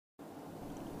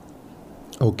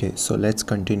Okay, so let's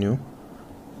continue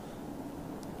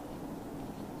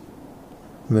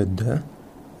with the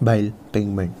bile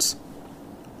pigments.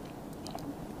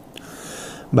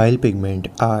 Bile pigment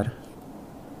are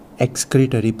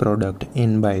excretory product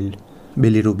in bile.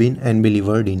 Bilirubin and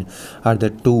biliverdin are the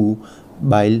two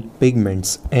bile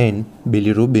pigments, and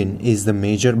bilirubin is the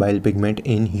major bile pigment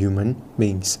in human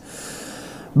beings.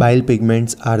 Bile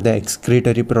pigments are the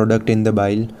excretory product in the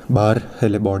bile. બહાર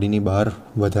એટલે બોડીની બહાર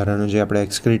વધારાનો જે આપણે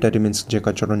excretory means જે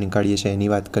કચરો નીકાળીએ છીએ એની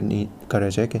વાત કરે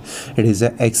છે કે it is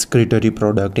a excretory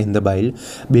product in the bile.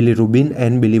 Bilirubin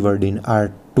and biliverdin are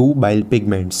two bile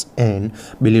pigments, and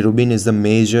bilirubin is the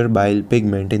major bile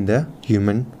pigment in the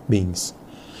human beings.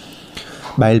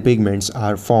 Bile pigments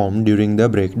are formed during the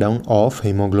breakdown of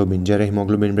hemoglobin. જ્યારે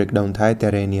haemoglobin breakdown થાય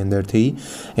ત્યારે એની અંદરથી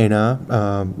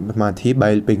એનામાંથી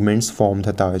bile pigments form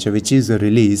થતા હોય છે, which is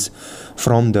released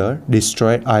from the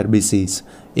destroyed RBCs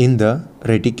in the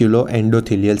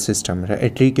reticuloendothelial system.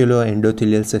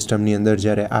 reticuloendothelial systemની અંદર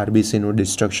જ્યારે RBCનું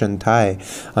ડિસ્ટ્રક્શન થાય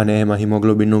અને એમાં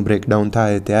હિમોગ્લોબિનનું બ્રેકડાઉન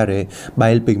થાય ત્યારે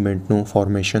bile pigmentનું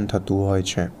ફોર્મેશન થતું હોય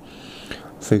છે.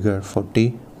 Figure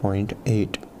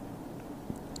 40.8.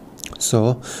 So,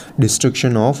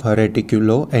 destruction of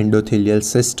reticuloendothelial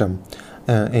system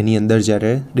એની અંદર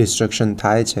જ્યારે ડિસ્ટ્રક્શન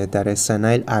થાય છે ત્યારે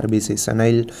સેનાઇલ આરબીસી,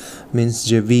 સેનાઇલ મીન્સ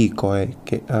જે વીક હોય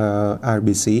કે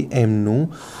આરબીસી, એમનું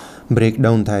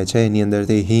બ્રેકડાઉન થાય છે. એની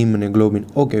અંદરથી હિમ અને ગ્લોબિન.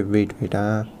 ઓકે, વેઇટ આ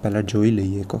પહેલાં જોઈ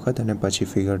લઈએ એક વખત અને પછી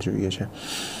ફિગર જોઈએ છે.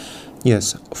 Yes,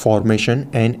 formation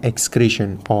and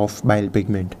એક્સક્રીશન of બાઇલ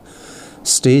pigment.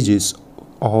 Stages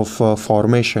of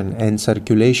formation and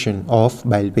circulation of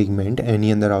bile pigment એની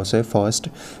અંદર આવશે ફર્સ્ટ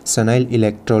સનાઇલ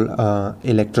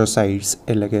ઇલેક્ટ્રોસાઇટ્સ,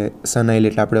 એટલે કે સનાઇલ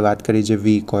એટલે આપણે વાત કરી જે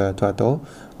વીક હોય અથવા તો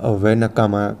હવે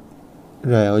નકામા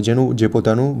જે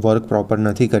પોતાનું વર્ક પ્રોપર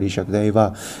નથી કરી શકતા એવા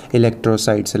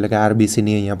ઇલેક્ટ્રોસાઇટ્સ એટલે કે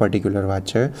આરબીસીની અહીંયા પર્ટિક્યુલર વાત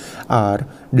છે, R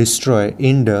destroy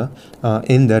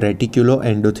in the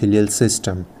reticuloendothelial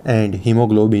system and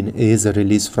hemoglobin is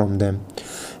released from them.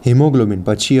 Haemoglobin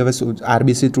પછી હવે શું,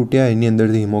 આરબીસી તૂટ્યા એની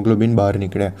અંદરથી હિમોગ્લોબિન બહાર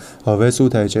નીકળ્યા. હવે શું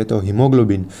થાય છે તો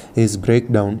haemoglobin is break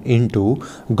down into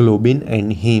globin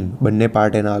and હિમ. બંને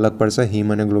પાર્ટ એના અલગ પડશે, હિમ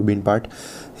અને globin part.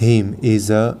 Him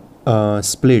is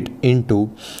split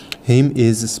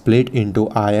into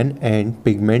ion and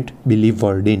pigment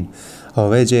બિલિવર્ડિન.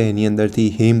 હવે જે એની અંદરથી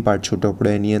હિમ પાર્ટ છૂટો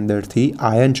પડે એની અંદરથી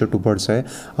આયન છૂટું પડશે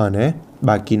અને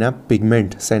બાકીના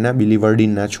પિગમેન્ટ સેના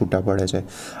બિલિવર્ડિનના છૂટા પડે છે.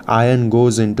 Ion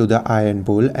goes into the ion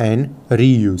pool and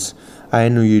reuse.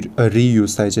 આયનનું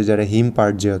reuse થાય છે જ્યારે હિમ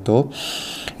પાર્ટ જે હતો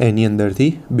એની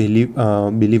અંદરથી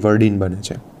બિલિવર્ડિન બને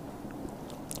છે.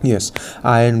 Yes,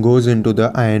 ion goes into the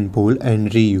ion pool and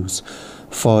reuse.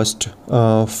 First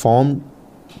form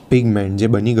pigment જે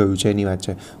બની ગયું છે એની વાત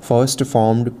છે. First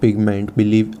formed pigment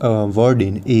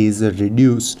બિલિવર્ડિન is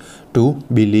reduce two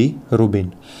બિલિરુબિન.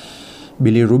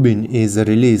 Bilirubin is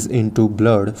released into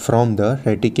blood from the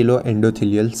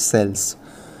reticuloendothelial cells.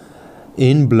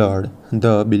 In blood,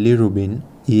 the bilirubin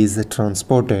is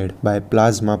transported by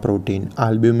plasma protein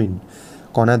albumin.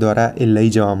 કોના દ્વારા એ લઈ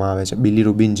જવામાં આવે છે?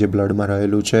 બિલિરુબિન જે બ્લડમાં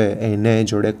રહેલું છે એને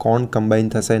જોડે કોણ કમ્બાઈન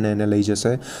થશે ને એને લઈ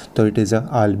જશે? તો ઇટ ઇઝ અ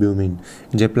આલ્બ્યુમિન,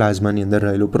 જે પ્લાઝમાની અંદર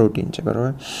રહેલું પ્રોટીન છે,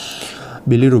 બરાબર.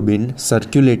 Bilirubin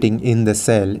circulating in the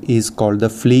cell is called the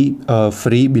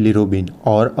free bilirubin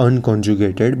or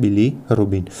unconjugated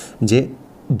bilirubin.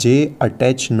 જે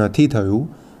અટેચ નથી થયું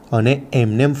અને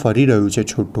એમનેમ ફરી રહ્યું છે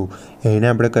છૂટું, એને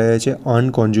આપણે કહીએ છીએ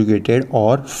અનકોન્જ્યુગેટેડ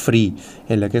ઓર ફ્રી.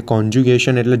 એટલે કે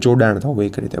કોન્જ્યુગેશન એટલે જોડાણ થવું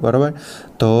એક રીતે, બરાબર.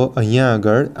 તો અહીંયા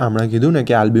આગળ હમણાં કીધું ને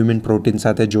કે આલ્બ્યુમિન પ્રોટીન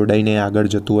સાથે જોડાઈને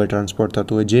આગળ જતું હોય, ટ્રાન્સપોર્ટ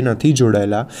થતું હોય. જે નથી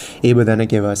જોડાયેલા એ બધાને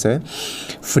કહેવાશે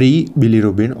free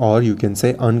બિલિરુબિન or you can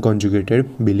say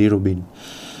અનકોન્જ્યુગેટેડ બિલિરુબિન.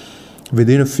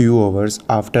 Within a few hours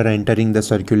after entering the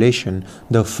circulation,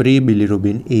 the free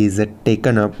bilirubin is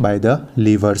taken up by the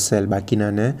liver cell.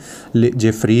 બાકીનાને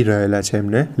જે ફ્રી રહેલા છે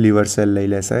એમને liver cell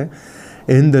લઈ લેશે.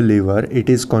 In the liver,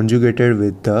 it is conjugated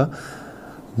with the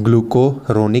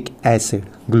glucuronic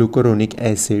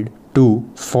acid to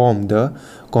form the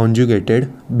conjugated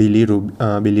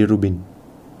bilirubin.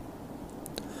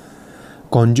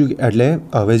 એટલે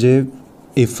હવે જે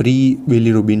એ free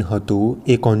બિલિરુબિન હતું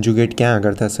એ કોન્જ્યુગેટ ક્યાં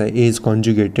આગળ થશે? એ is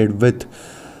conjugated with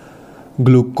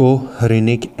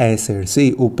ગ્લુકોરિનિક acid. C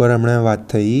ઉપર હમણાં વાત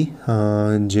થઈ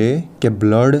જે કે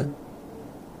બ્લડ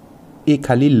એ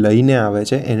ખાલી લઈને આવે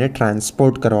છે, એને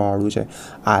ટ્રાન્સપોર્ટ કરવાવાળું છે.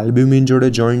 આલ્બ્યુમિન જોડે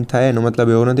જોઈન્ટ થાય એનો મતલબ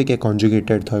એવો નથી કે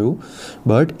કોન્જ્યુગેટેડ થયું,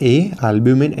 બટ એ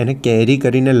આલ્બ્યુમિન એને કેરી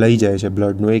કરીને લઈ જાય છે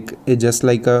બ્લડનું. એ જસ્ટ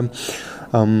લાઈક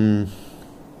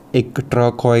એક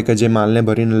ટ્રક હોય કે જે માલને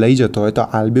ભરીને લઈ જતો હોય, તો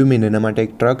આલ્બ્યુમિન એના માટે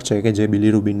એક ટ્રક છે કે જે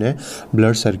બિલીરુબિનને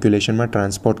બ્લડ સર્ક્યુલેશનમાં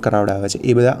ટ્રાન્સપોર્ટ કરાવડાવે છે.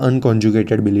 એ બધા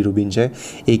અનકોન્જ્યુગેટેડ બિલીરુબિન છે.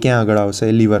 એ ક્યાં આગળ આવશે?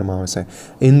 લીવરમાં આવશે.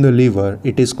 In the liver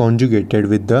it is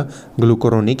conjugated with the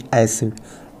ગ્લુકોરોનિક acid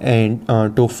and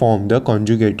to form the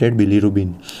conjugated bilirubin.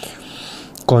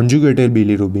 Conjugated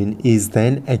bilirubin is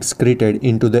then excreted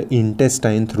into the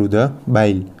intestine through the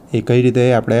bile. એ કઈ રીતે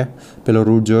આપણે પેલો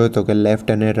રૂટ જોયો હતો કે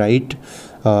લેફ્ટ અને રાઈટ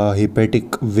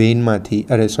હિપેટિક વેનમાંથી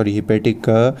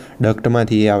હિપેટિક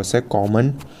ડક્ટમાંથી એ આવશે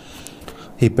કોમન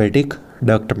હિપેટિક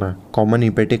ડક્ટમાં. કોમન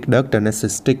હિપેટિક ડક્ટ અને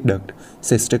સિસ્ટિક ડક્ટ.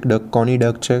 સિસ્ટિક ડક્ટ કોની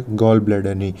ડક્ટ છે? ગોલ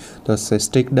બ્લેડરની. તો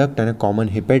સિસ્ટિક ડક્ટ અને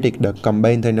કોમન હિપેટિક ડક્ટ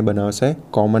કમ્બાઈન થઈને બનાવશે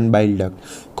કોમન બાઇલ ડક્ટ.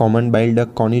 કોમન બાઇલ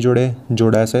ડક્ટ કોની જોડે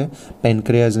જોડાશે?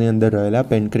 પેન્ક્રિયાઝની અંદર રહેલા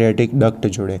પેન્ક્રિયાટિક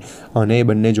ડક્ટ જોડે. અને એ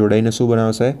બંને જોડાઈને શું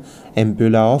બનાવશે?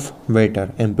 એમ્પ્યુલા ઓફ વેટર.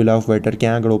 એમ્પ્યુલા ઓફ વેટર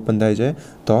ક્યાં આગળ ઓપન થાય છે?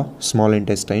 તો સ્મોલ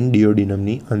ઇન્ટેસ્ટાઇન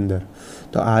ડિયોડિનમની અંદર.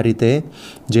 તો આ રીતે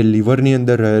જે લીવરની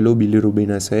અંદર રહેલું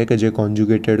બિલીરુબિન હશે કે જે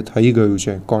કોન્જ્યુગેટેડ થઈ ગયું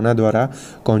છે, કોના દ્વારા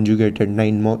conjugated?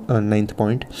 Ninth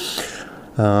point,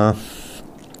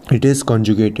 it is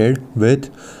conjugated with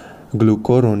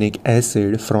ગ્લુકોરોનિક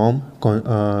acid from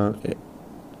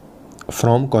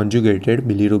conjugated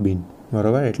બિલીરુબિન.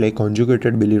 બરાબર, એટલે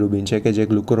કોન્જ્યુગેટેડ બિલીરુબિન છે કે જે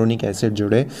ગ્લુકોરોનિક એસિડ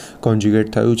જોડે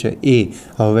કોન્જ્યુગેટ થયું છે. એ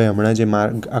હવે હમણાં જે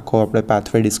માર્ગ આખો આપણે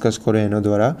પાથવે ડિસ્કસ કર્યો એના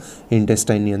દ્વારા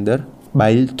ઇન્ટેસ્ટાઇનની અંદર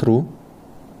બાઇલ થ્રુ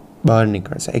બહાર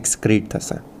નીકળશે, એક્સક્રીટ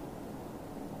થશે.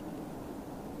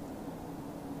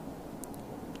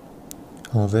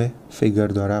 હવે ફિગર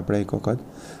દ્વારા આપણે એક વખત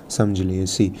સમજી લઈએ.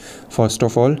 સી, ફર્સ્ટ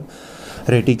ઓફ ઓલ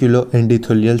રેટિક્યુલો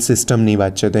એન્ડિથોલિયલ સિસ્ટમની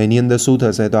વાત છે. તો એની અંદર શું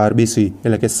થશે? તો આરબીસી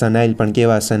એટલે કે સનાઇલ, પણ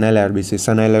કેવા? સનાઇલ આરબીસી.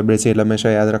 સનાઇલ આરબીસી એટલે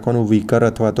હંમેશા યાદ રાખવાનું વીકર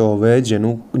અથવા તો હવે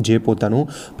જે પોતાનું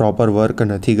પ્રોપર વર્ક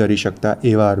નથી કરી શકતા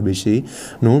એવા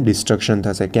આરબીસીનું ડિસ્ટ્રક્શન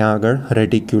થશે. ક્યાં આગળ?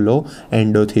 રેટિક્યુલો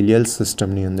એન્ડોથિલિયલ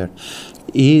સિસ્ટમની અંદર.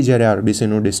 એ જ્યારે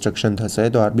આરબીસીનું ડિસ્ટ્રક્શન થશે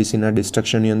તો આરબીસીના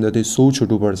ડિસ્ટ્રક્શનની અંદરથી શું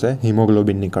છૂટું પડશે?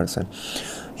 હિમોગ્લોબિન નીકળશે.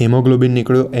 હિમોગ્લોબિન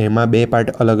નીકળ્યું, એમાં બે પાર્ટ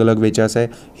અલગ અલગ વેચાશે,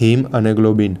 હિમ અને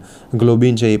ગ્લોબિન.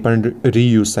 ગ્લોબિન છે એ પણ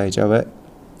રીયુઝ થાય છે. હવે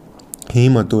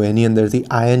હિમ હતું એની અંદરથી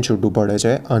આયન છૂટું પડે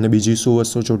છે અને બીજી શું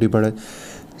વસ્તુ છૂટી પડે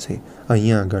છે?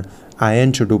 અહીંયા આગળ આયન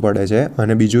છૂટું પડે છે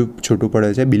અને બીજું છૂટું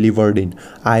પડે છે બિલીવર્ડિન.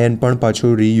 આયન પણ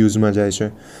પાછું રીયુઝમાં જાય છે.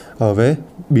 હવે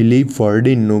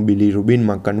બિલીવર્ડિનનું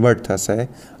બિલીરુબિનમાં કન્વર્ટ થશે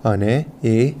અને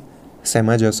એ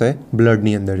શેમાં જશે?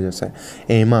 બ્લડની અંદર જશે.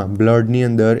 એમાં બ્લડની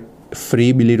અંદર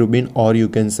free બિલીરુબિન or you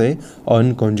can say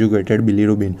અનકોન્જ્યુગેટેડ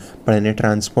બિલીરુબિન, પણ એને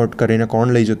ટ્રાન્સપોર્ટ કરીને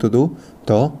કોણ લઈ જતું હતું?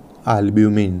 તો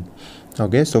આલ્બ્યુમિન.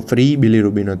 ઓકે, સો ફ્રી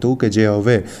બિલીરુબિન હતું કે જે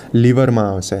હવે લીવરમાં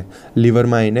આવશે.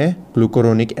 લીવરમાં એને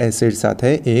ગ્લુકોરોનિક એસિડ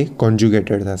સાથે એ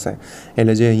કોન્જ્યુગેટેડ થશે.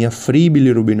 એટલે જે અહીંયા ફ્રી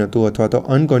બિલીરુબિન હતું અથવા તો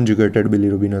અનકોન્જ્યુગેટેડ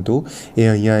બિલીરુબિન હતું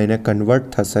એ અહીંયા એને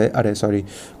કન્વર્ટ થશે,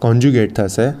 કોન્જ્યુગેટ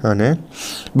થશે અને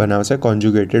બનાવશે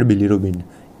કોન્જ્યુગેટેડ બિલીરુબિન.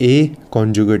 એ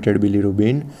કોન્જ્યુગેટેડ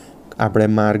બિલીરુબિન આપણે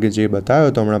માર્ગ જે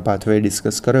બતાવ્યો તો હમણાં પાથવે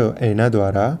ડિસ્કસ કર્યો એના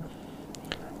દ્વારા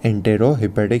એન્ટેરો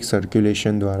હિપેટિક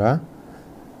સર્ક્યુલેશન દ્વારા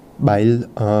બાઇલ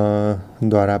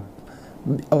દ્વારા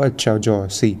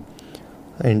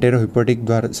એન્ટેરો હિપેટિક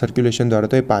દ્વારા સર્ક્યુલેશન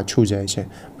દ્વારા તો એ પાછું જાય છે.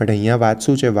 બટ અહીંયા વાત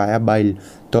શું છે? વાયા બાઇલ.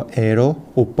 તો એરો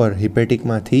ઉપર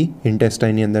હિપેટિકમાંથી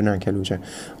ઇન્ટેસ્ટાઇનની અંદર નાખેલું છે.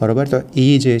 બરાબર, તો એ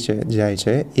જે છે જાય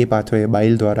છે એ પાથવે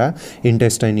બાઇલ દ્વારા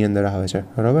ઇન્ટેસ્ટાઇનની અંદર આવે છે.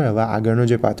 બરાબર, હવે આગળનો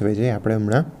જે પાથવે છે એ આપણે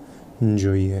હમણાં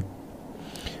જોઈએ.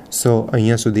 સો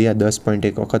અહીંયા સુધી આ 10 પોઈન્ટ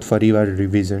એક વખત ફરીવાર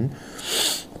રિવિઝન.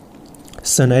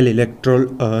 સનાઇલ ઇલેક્ટ્રોલ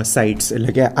સાઇટ્સ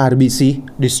એટલે કે આરબીસી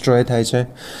ડિસ્ટ્રોય થાય છે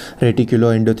રેટિક્યુલો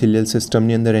એન્ડોથિલિયલ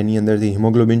સિસ્ટમની અંદર. એની અંદરથી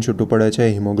હિમોગ્લોબિન છૂટું પડે છે.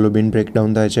 હિમોગ્લોબિન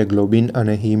બ્રેકડાઉન થાય છે. ગ્લોબિન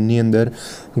અને હિમની અંદર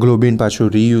ગ્લોબિન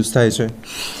પાછું રીયુઝ થાય છે.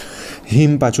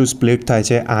 હિમ પાછું સ્પ્લિટ થાય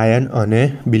છે આયન અને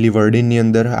બિલીવર્ડિનની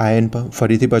અંદર. આયન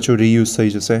ફરીથી પાછું રીયુઝ થઈ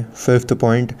જશે. ફિફ્થ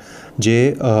પોઈન્ટ, જે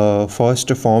first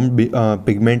form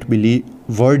pigment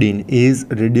બિલીવર્ડિન is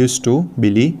reduce two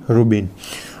બિલીરુબિન.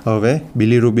 હવે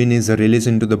બિલીરુબિન is release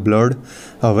in to the blood.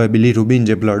 હવે બિલીરુબિન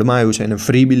જે બ્લડમાં આવ્યું છે એને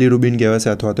ફ્રી બિલીરુબિન કહેવાશે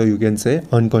અથવા તો યુ કેન સે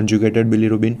અનકોન્જ્યુગેટેડ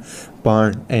બિલીરુબિન.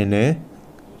 પણ એને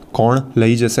કોણ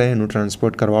લઈ જશે? એનું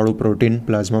ટ્રાન્સપોર્ટ કરવાવાળું પ્રોટીન,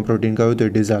 પ્લાઝ્મા પ્રોટીન કયું? તો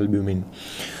ઇટ ઇઝ આલ્બ્યુમિન.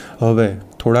 હવે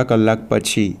થોડા કલાક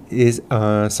પછી એ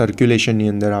સર્ક્યુલેશનની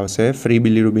અંદર આવશે. Free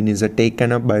બિલીરુબિન is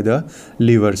taken up by the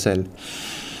liver cell.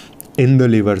 In the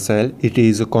liver cell, it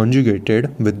is conjugated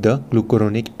with the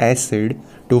glucuronic acid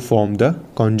to form the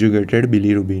conjugated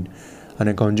bilirubin.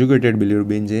 And conjugated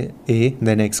bilirubin is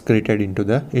then excreted into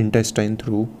the intestine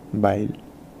through bile.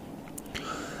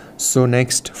 So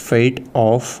next, fate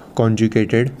of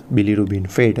conjugated bilirubin.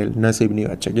 Fate નસીબની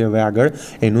વાત છે કે હવે આગળ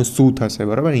એનું શું થશે.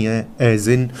 બરાબર, અહીંયા એઝ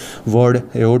ઇન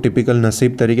વર્ડ એવો ટિપિકલ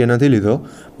નસીબ તરીકે નથી લીધો,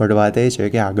 બટ વાત એ છે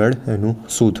કે આગળ એનું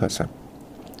શું થશે.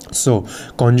 સો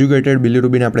કોન્જ્યુગેટેડ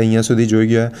બિલિરુબિન આપણે અહીંયા સુધી જોઈ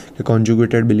ગયા કે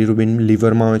કોન્જ્યુગેટેડ બિલિરુબિન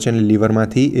લીવરમાં આવે છે અને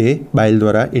લીવરમાંથી એ બાઇલ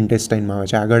દ્વારા ઇન્ટેસ્ટાઇનમાં આવે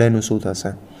છે. આગળ એનું શું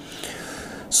થશે?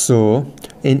 સો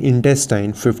in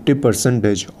intestine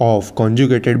 50% of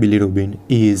conjugated bilirubin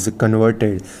is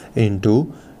converted into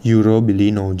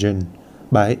urobilinogen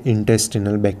by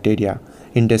intestinal bacteria.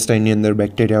 ઇન્ટેસ્ટાઇનની અંદર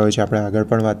બેક્ટેરિયા હોય છે, આપણે આગળ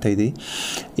પણ વાત થઈ હતી.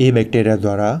 એ બેક્ટેરિયા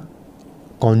દ્વારા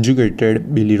કોન્જ્યુગેટેડ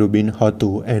બિલિરુબિન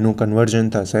હતું એનું કન્વર્ઝન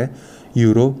થશે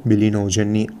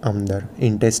યુરોબિલિનોજનની અંદર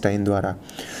ઇન્ટેસ્ટાઇન દ્વારા.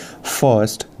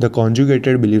 First the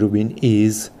conjugated બિલિરુબિન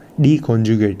is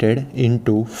deconjugated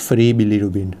into free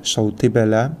bilirubin. સૌથી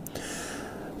પહેલાં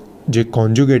જે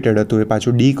કોન્જ્યુગેટેડ હતું એ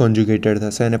પાછું ડીકોન્જ્યુગેટેડ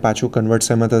થશે અને પાછું કન્વર્ટ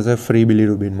શેમાં થશે? Free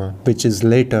બિલિરુબિનમાં, which is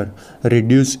letter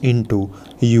reduce into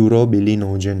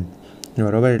યુરોબિલિનોજન.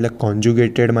 બરાબર, એટલે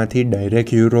કોન્જ્યુગેટેડમાંથી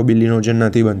ડાયરેક્ટ યુરોબિલિનોજન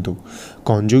નથી બનતું.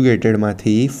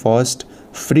 કોન્જ્યુગેટેડમાંથી ફર્સ્ટ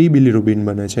ફ્રી બિલિરુબિન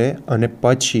બને છે અને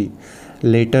પછી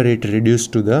letter it reduce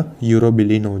to the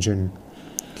યુરોબિલિનોજન.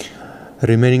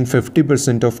 Remaining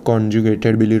 50% of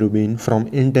conjugated bilirubin from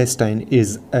intestine is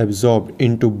absorbed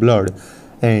into blood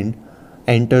and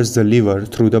enters the liver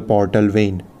through the portal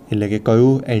vein. એટલે કે કયું?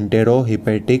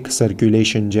 એન્ટેરોહિપેટિક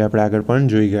સર્ક્યુલેશન, જે આપણે આગળ પણ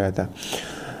જોઈ ગયા હતા.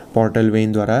 પોર્ટલ વેઇન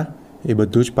દ્વારા એ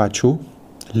બધું જ પાછું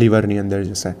લીવરની અંદર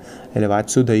જશે. એટલે વાત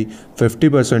શું થઈ?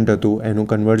 50% હતું એનું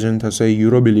કન્વર્ઝન થશે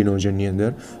યુરોબિલિનોજનની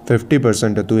અંદર,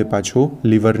 50% હતું એ પાછું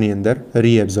લીવરની અંદર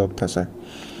રીએબ્ઝોર્બ થશે.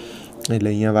 એટલે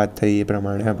અહીંયા વાત થઈ એ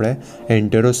પ્રમાણે આપણે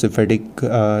એન્ટેરોહિપેટિક,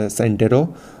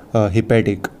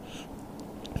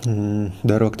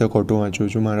 દર વખતે ખોટું વાંચું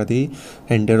છું મારાથી,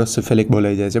 એન્ટેરોસિફેલિક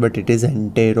બોલાઈ જાય છે, બટ ઇટ ઇઝ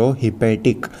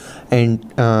એન્ટેરોહિપેટિક.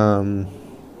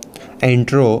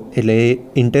 એન્ટ્રો એટલે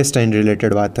ઇન્ટેસ્ટાઇન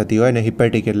રિલેટેડ વાત થતી હોય ને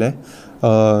હિપેટિક એટલે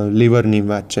લીવરની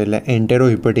વાત છે. એટલે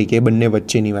એન્ટેરોહિપેટિક એ બંને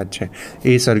વચ્ચેની વાત છે.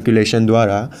 એ સર્ક્યુલેશન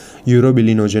દ્વારા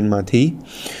યુરોબિલિનોજનમાંથી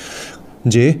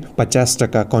જે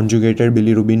 50% કોન્જ્યુગેટેડ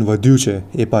બિલિરુબિન વધ્યું છે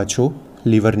એ પાછું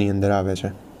લીવરની અંદર આવે છે.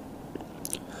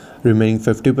 Remaining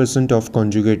 50% of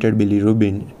conjugated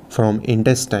bilirubin from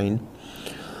intestine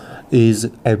is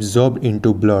absorbed into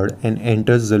blood and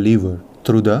enters the liver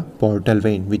through the portal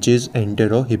vein, which is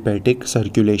enterohepatic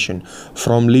circulation.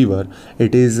 From liver,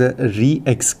 it is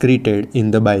re-excreted in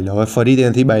the bile. હવે ફરી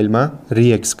ત્યાંથી બાઇલમાં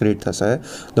re-excrete થશે.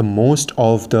 The most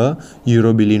of the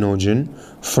urobilinogen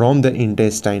from the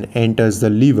intestine enters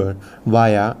the liver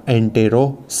via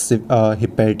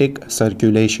enterohepatic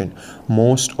circulation.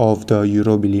 Most of the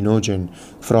urobilinogen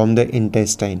from the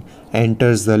intestine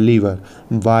enters the liver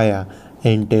via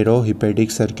enterohepatic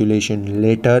circulation.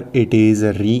 Later it is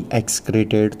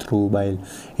re-excreted through bile.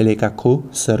 એટલે એક આખું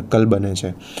circle બને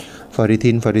છે.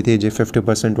 ફરીથી જે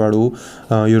 50% વાળું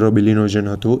યુરોબિલિનોજન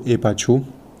હતું એ પાછું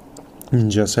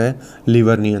જશે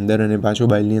લીવરની અંદર અને પાછું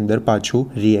બાઇલની અંદર પાછું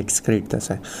રીએક્સક્રીટ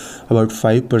થશે. About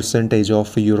 5%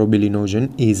 of યુરોબિલિનોજન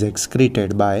is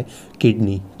એક્સક્રીટેડ by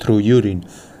kidney through urine.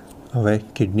 હવે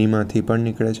કિડનીમાંથી પણ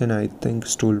નીકળે છે ને આઈ થિંક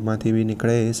સ્ટૂલમાંથી બી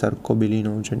નીકળે એ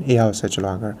સર્કોબિલિનોજન, એ આવશે ચલો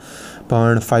આગળ.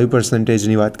 પણ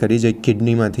 5%ની વાત કરી જે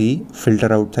કિડનીમાંથી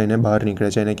ફિલ્ટર આઉટ થઈને બહાર નીકળે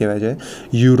છે એને કહેવાય છે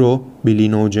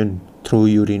યુરોબિલિનોજન. થ્રુ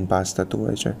યુરિન પાસ થતું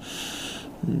હોય છે.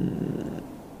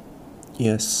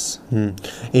 Yes.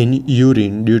 In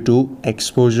urine, due to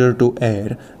exposure to air,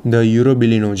 the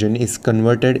urobilinogen is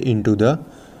converted into the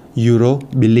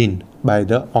urobilin by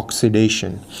the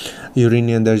oxidation.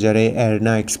 યુરિનની અંદર જ્યારે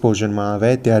એરના એક્સપોઝરમાં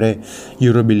આવે ત્યારે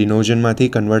યુરોબિલિનોજનમાંથી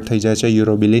કન્વર્ટ થઈ જાય છે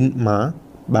યુરોબિલિનમાં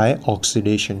by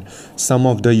oxidation. Some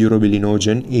of the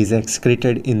urobilinogen is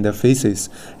excreted in the feces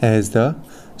as the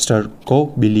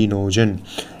stercobilinogen.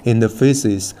 In the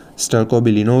feces,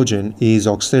 stercobilinogen is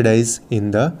oxidized in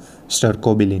the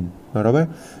stercobilin. બરાબર,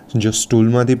 જો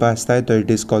સ્ટૂલમાંથી pass થાય તો ઇટ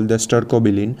ઇઝ કોલ્ડ ધ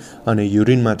સ્ટર્કોબિલિન અને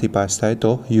યુરિનમાંથી પાસ થાય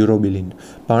તો યુરોબિલિન.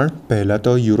 પણ પહેલાં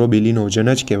તો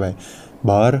યુરોબિલિનોજન જ કહેવાય.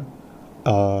 બહાર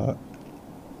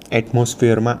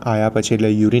એટમોસ્ફિયરમાં આવ્યા પછી એટલે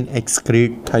યુરિન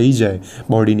એક્સક્રીટ થઈ જાય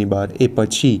બોડીની બહાર એ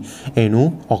પછી એનું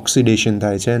ઓક્સિડેશન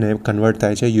થાય છે અને કન્વર્ટ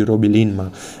થાય છે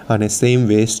યુરોબિલિનમાં. અને સેમ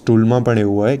વે સ્ટૂલમાં પણ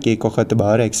એવું હોય કે એક વખત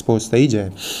બહાર એક્સપોઝ થઈ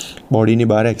જાય, બોડીની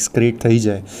બહાર એક્સક્રીટ થઈ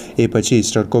જાય એ પછી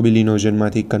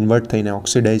સ્ટર્કોબિલિનોજનમાંથી કન્વર્ટ થઈને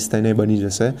ઓક્સિડાઇઝ થઈને બની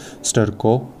જશે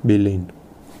સ્ટર્કોબિલિન.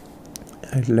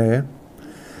 એટલે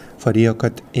ફરી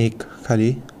વખત એક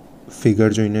ખાલી ફિગર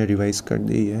જોઈને રિવાઇઝ કરી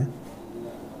દઈએ.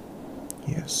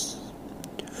 Yes.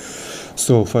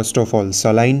 So first of all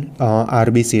સલાઇન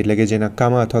RBC એટલે કે જે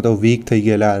નક્કામાં અથવા તો વીક થઈ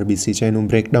ગયેલા આરબીસી છે એનું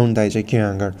બ્રેકડાઉન થાય છે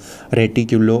ક્યાં આગળ?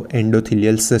 રેટિક્યુલો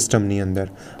એન્ડોથિલિયલ સિસ્ટમની અંદર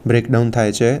બ્રેકડાઉન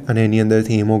થાય છે અને એની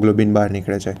અંદરથી હિમોગ્લોબિન બહાર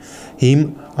નીકળે છે. હિમ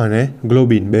અને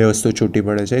ગ્લોબિન બે વસ્તુ છૂટી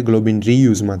પડે છે. ગ્લોબિન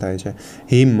રીયુઝમાં થાય છે.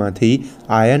 હિમમાંથી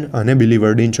આયન અને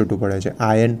બિલિવર્ડિન છૂટું પડે છે.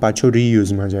 આયન પાછું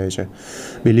રીયુઝમાં જાય છે.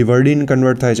 બિલિવર્ડિન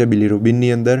કન્વર્ટ થાય છે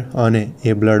બિલિરુબિનની અંદર અને એ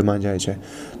બ્લડમાં જાય છે.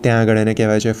 ત્યાં આગળ એને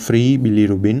કહેવાય છે ફ્રી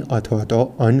બિલીરુબિન અથવા તો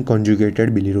અનકોન્જ્યુગેટેડ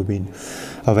બિલીરુબિન.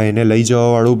 હવે એને લઈ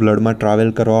જવાવાળું, બ્લડમાં ટ્રાવેલ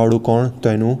કરવાવાળું કોણ? તો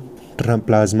એનું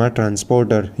plasma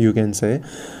transporter, you can say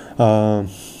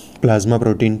plasma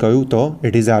protein કયું? તો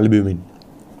ઇટ ઇઝ આલ્બ્યુમિન.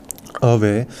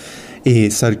 હવે એ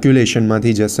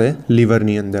સર્ક્યુલેશનમાંથી જશે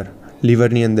લીવરની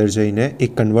અંદર જઈને એ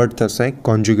કન્વર્ટ થશે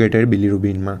કોન્જ્યુગેટેડ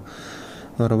બિલીરુબિનમાં.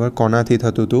 બરાબર. કોનાથી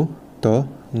થતું હતું? તો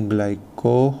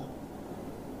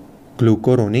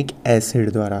ગ્લુકોરોનિક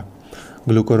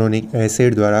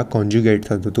એસિડ દ્વારા કોન્જ્યુગેટ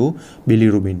થતું હતું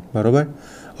બિલીરુબિન. બરાબર.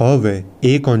 હવે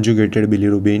એ કોન્જ્યુગેટેડ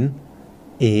બિલીરુબિન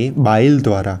એ બાઇલ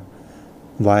દ્વારા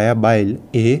વાયા બાઇલ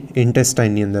એ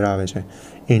ઇન્ટેસ્ટાઇનની અંદર આવે છે.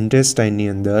 ઇન્ટેસ્ટાઇનની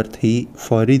અંદરથી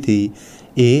ફરીથી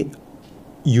એ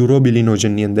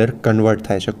યુરોબિલિનોજનની અંદર કન્વર્ટ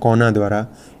થાય છે. કોના દ્વારા?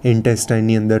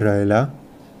 ઇન્ટેસ્ટાઇનની અંદર રહેલા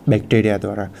બેક્ટેરિયા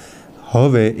દ્વારા.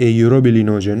 હવે એ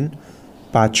યુરોબિલિનોજન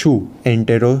પાછું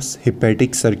એન્ટેરોસ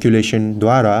હિપેટિક સર્ક્યુલેશન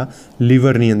દ્વારા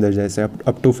લીવરની અંદર જાય છે.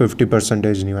 અપ ટુ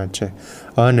 50%ની વાત છે.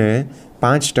 અને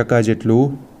 5% જેટલું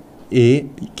એ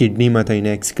કિડનીમાં થઈને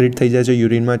એક્સક્રીટ થઈ જાય છે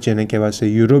યુરિનમાં, જેને કહેવાશે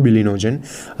યુરોબિલિનોજન.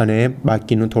 અને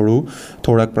બાકીનું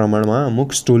થોડાક પ્રમાણમાં અમુક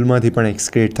સ્ટૂલમાંથી પણ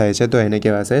એક્સક્રીટ થાય છે, તો એને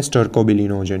કહેવાશે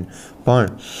સ્ટર્કોબિલિનોજન. પણ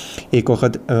એક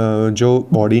વખત જો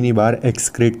બોડીની બહાર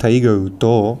એક્સક્રીટ થઈ ગયું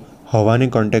તો હવાને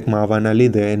કોન્ટેક્ટમાં આવવાના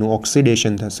લીધે એનું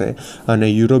ઓક્સિડેશન થશે અને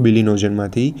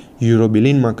યુરોબિલિનોજનમાંથી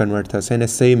યુરોબિલિનમાં કન્વર્ટ થશે. અને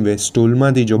સેમ વે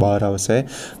સ્ટૂલમાંથી જો બહાર આવશે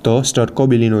તો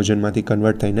સ્ટર્કોબિલિનોજનમાંથી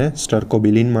કન્વર્ટ થઈને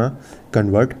સ્ટર્કોબિલિનમાં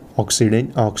કન્વર્ટ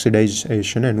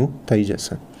ઓક્સિડાઇઝેશન એનું થઈ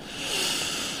જશે.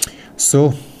 સો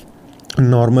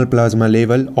normal plasma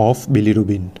level of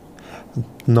bilirubin.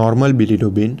 Normal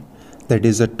bilirubin, that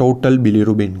is the total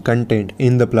bilirubin content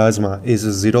in the plasma, is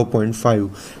 0.5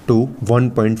 to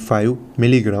 1.5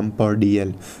 milligram per dl.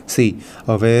 See,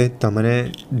 હવે તમને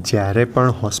જ્યારે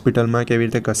પણ હોસ્પિટલમાં કેવી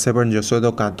રીતે કશે પણ જશો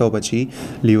તો કાં તો પછી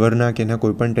લીવરના કે એના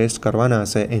કોઈ પણ ટેસ્ટ કરવાના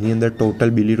હશે, એની અંદર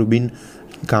ટોટલ બિલીરુબિન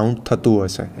કાઉન્ટ થતું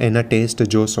હશે. એના ટેસ્ટ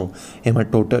જોશો, એમાં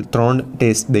ટોટલ 3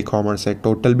 ટેસ્ટ દેખવા મળશે: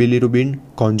 ટોટલ બિલીરુબિન,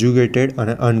 કોન્જ્યુગેટેડ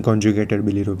અને અનકોન્જ્યુગેટેડ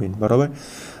બિલીરુબિન. બરાબર.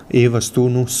 એ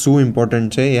વસ્તુનું શું ઇમ્પોર્ટન્ટ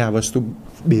છે એ આ વસ્તુ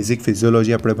બેઝિક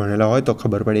ફિઝિયોલોજી આપણે ભણેલા હોય તો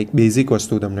ખબર પડે. એક બેઝિક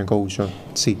વસ્તુ તમને કહું છું.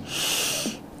 સી,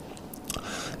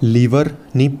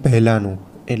 લીવરની પહેલાંનું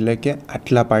એટલે કે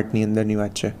આટલા પાર્ટની અંદરની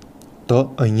વાત છે, તો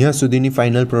અહીંયા સુધીની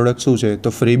ફાઇનલ પ્રોડક્ટ શું છે? તો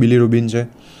ફ્રી બિલીરુબિન છે.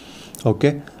 ઓકે.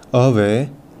 હવે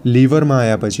લીવરમાં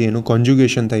આવ્યા પછી એનું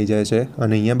કોન્જ્યુગેશન થઈ જાય છે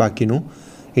અને અહીંયા બાકીનું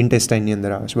ઇન્ટેસ્ટાઇનની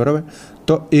અંદર આવે છે. બરાબર.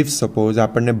 તો ઇફ સપોઝ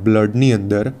આપણને બ્લડની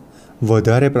અંદર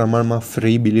વધારે પ્રમાણમાં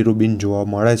ફ્રી બિલીરુબિન જોવા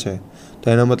મળે છે તો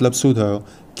એનો મતલબ શું થયો?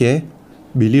 કે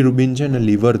બિલીરુબિન છે ને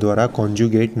લીવર દ્વારા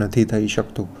કોન્જ્યુગેટ નથી થઈ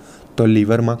શકતું, તો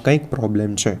લીવરમાં કંઈક પ્રોબ્લેમ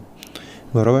છે.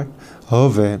 બરાબર.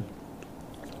 હવે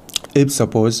ઇફ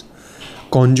સપોઝ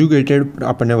કોન્જ્યુગેટેડ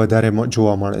આપણને વધારે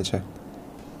જોવા મળે છે.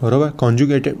 બરાબર.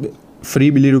 કોન્જ્યુગેટેડ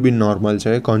ફ્રી બિલીરુબિન નોર્મલ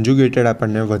છે, કોન્જ્યુગેટેડ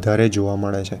આપણને વધારે જોવા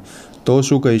મળે છે, તો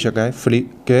શું કહી શકાય? ફ્રી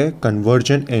કે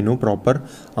કન્વર્જન એનું પ્રોપર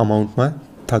અમાઉન્ટમાં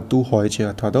થતું હોય છે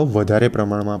અથવા તો વધારે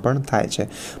પ્રમાણમાં પણ થાય છે,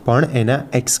 પણ એના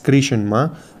એક્સક્રીશનમાં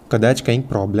કદાચ કંઈક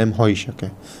પ્રોબ્લેમ હોઈ શકે.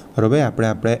 બરાબર.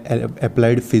 આપણે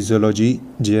એપ્લાઇડ ફિઝિયોલોજી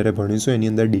જ્યારે ભણીશું એની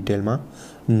અંદર ડિટેલમાં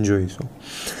જોઈશું.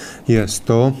 યસ.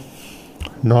 તો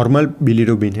નોર્મલ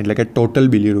બિલીરુબિન એટલે કે total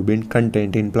બિલીરુબિન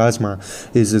content in plasma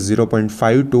is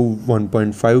 0.5 to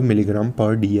 1.5 milligram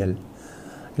per dl,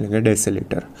 એટલે કે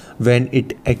ડેસીલીટર. When it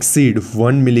exceed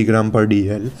 1 milligram per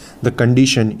dl, the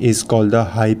condition is called the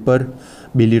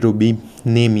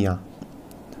hyperbilirubinemia.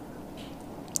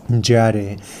 જ્યારે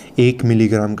 1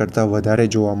 મિલીગ્રામ કરતાં વધારે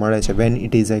જોવા મળે છે, when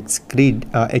it is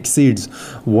exceeds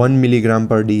 1 milligram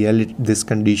per dl, this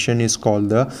condition is called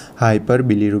the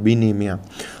hyperbilirubinemia.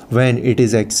 When it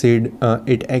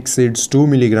exceeds 2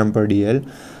 milligram per dl,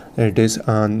 it is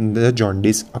the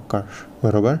jaundice occur.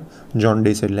 બરાબર.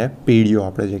 Jaundice એટલે પીળીઓ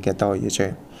આપણે જે કહેતા હોઈએ છીએ.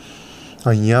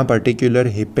 અહીંયા પર્ટિક્યુલર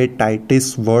હિપેટાઇટિસ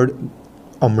વર્ડ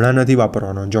હમણાં નથી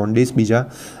વાપરવાનો. જોન્ડિસ બીજા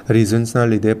રીઝન્સના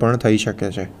લીધે પણ થઈ શકે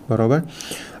છે. બરાબર.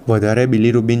 વધારે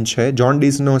બિલીરુબિન છે.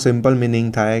 જોન્ડિસનો સિમ્પલ મિનિંગ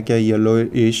થાય કે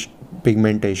yellowish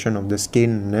pigmentation of the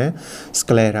skin ને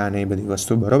સ્ક્લેરા ને એ બધી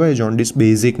વસ્તુ. બરાબર. જોન્ડિસ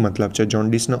બેઝિક મતલબ છે.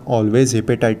 જોન્ડિસનો ઓલવેઝ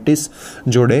હિપેટાઇટિસ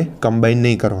જોડે કમ્બાઈન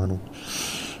નહીં કરવાનું.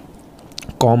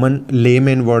 કોમન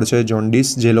લેમેન વર્ડ છે જોન્ડિસ,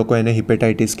 જે લોકો એને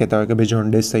હિપેટાઇટિસ કહેતા હોય કે ભાઈ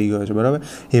જોન્ડિસ થઈ ગયો છે. બરાબર.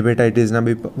 હિપેટાઇટિસના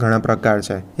બી ઘણા પ્રકાર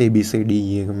છે, ABCD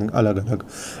અલગ અલગ,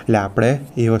 એટલે આપણે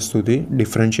એ વસ્તુથી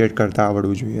ડિફરન્શિએટ કરતાં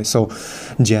આવડવું જોઈએ. સો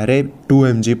જ્યારે 2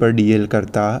 mg/dl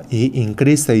કરતાં એ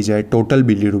ઇન્ક્રીઝ થઈ જાય ટોટલ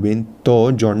બિલીરુબિન તો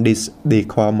જોન્ડિસ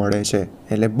દેખવા મળે છે,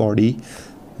 એટલે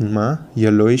બોડીમાં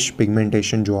યલોઇશ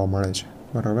પિગમેન્ટેશન જોવા મળે છે.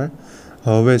 બરાબર.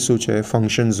 હવે શું છે?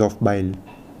 Functions of બાઇલ.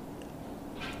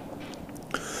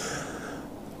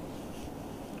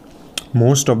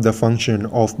 Most of the function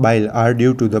of બાઇલ R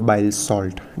due to the બાઇલ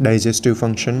salt. Digestive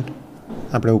function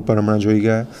આપણે ઉપર હમણાં જોઈ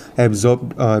ગયા.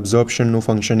 એબ્ઝોર્પ્શનનું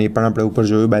ફંક્શન એ પણ આપણે ઉપર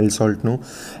જોયું બાઇલ સોલ્ટનું.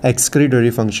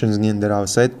 એક્સક્રીટરી ફંક્શન્સની અંદર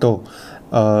આવશે તો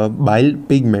bile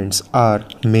pigments are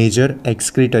major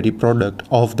excretory product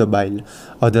of the bile.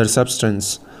 Other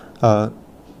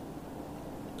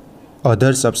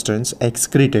substance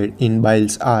excreted in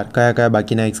biles are કયા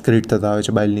બાકીના એક્સક્રીટ થતા હોય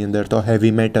છે બાઇલની અંદર? તો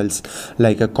heavy metals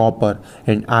like a copper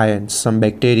and iron, some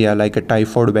bacteria like a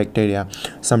typhoid bacteria,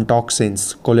 some toxins,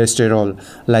 cholesterol,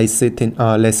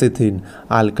 lecithin,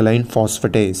 alkaline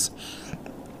phosphatase.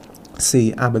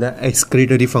 આ બધા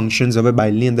એક્સક્રીટરી functions હવે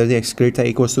બાઇલની અંદરથી એક્સક્રીટ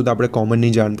થાય. એક વસ્તુ તો આપણે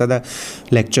કોમનની જાણતા હતા,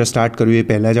 લેક્ચર સ્ટાર્ટ કર્યું એ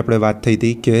પહેલાં જ આપણે વાત થઈ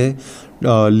હતી કે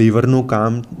લીવરનું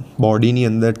કામ બોડીની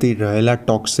અંદરથી રહેલા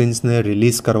ટોક્સિન્સને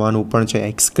રિલીઝ કરવાનું પણ છે,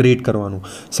 એક્સક્રીટ કરવાનું.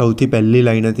 સૌથી પહેલી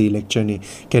લાઈન હતી લેક્ચરની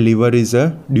કે liver is a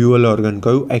dual organ.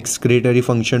 કયું? એક્સક્રીટરી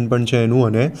ફંક્શન પણ છે એનું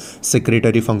અને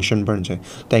સિક્રેટરી ફંક્શન પણ છે.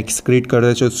 તો એક્સક્રીટ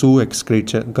કરે છે, શું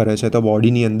એક્સક્રીટ કરે છે? તો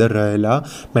બોડીની અંદર રહેલા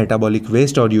metabolic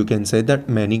waste or you can say that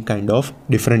many kind of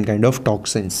different kind of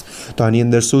toxins. તો આની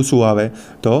અંદર શું આવે?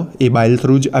 તો એ બાઇલ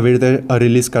થ્રુ જ આવી રીતે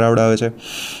રિલીઝ કરાવડાવે છે,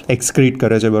 એક્સક્રીટ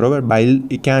કરે છે, બરાબર. બાઇલ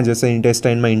ક્યાં જશે?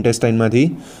 ઇન્ટેસ્ટાઇનમાંથી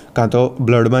કાં તો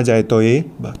બ્લડમાં જાય તો એ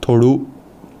થોડું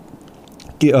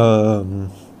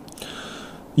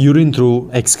યુરિન થ્રુ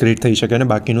એક્સક્રીટ થઈ શકે અને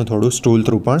બાકીનું થોડું સ્ટૂલ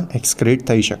થ્રુ પણ એક્સક્રીટ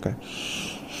થઈ શકે.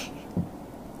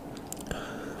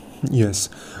 યસ.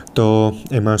 તો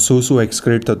એમાં શું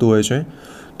એક્સક્રીટ થતું હોય છે?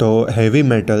 તો heavy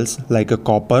metals like a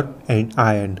copper and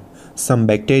iron, sum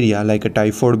bacteria like a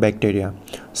typhoid bacteria,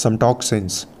 sum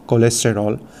toxins,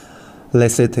 cholesterol,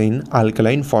 લેસેથિન,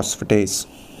 alkaline ફોસ્ફેટેસ.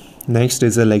 Next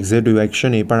is a લેક્ઝેટિવ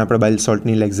action. એ પણ આપણે બાઇલ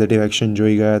સોલ્ટની લેક્ઝેટિવ એક્શન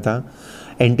જોઈ ગયા હતા.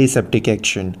 Antiseptic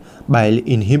action. બાઇલ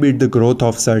ઇન્હિબિટ the growth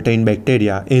of certain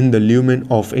bacteria in the લ્યુમેન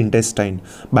of intestine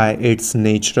by it's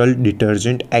natural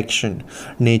detergent action.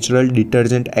 Natural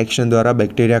detergent action દ્વારા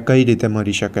bacteria કઈ રીતે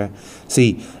મરી શકે?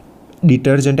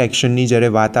 ડિટર્જન્ટ એક્શનની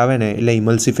જ્યારે વાત આવે ને એટલે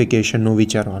ઇમલ્સિફિકેશનનું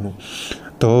વિચારવાનું.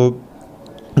 તો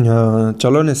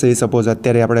ચલો ને સપોઝ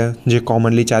અત્યારે આપણે જે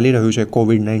કોમનલી ચાલી રહ્યું છે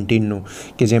COVID-19નું,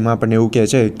 કે જેમાં આપણને એવું કહે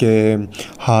છે કે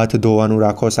હાથ ધોવાનું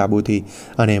રાખો સાબુથી,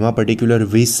 અને એમાં પર્ટિક્યુલર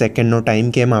 20 સેકન્ડનો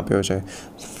ટાઈમ કેમ આપ્યો છે?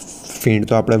 ફીણ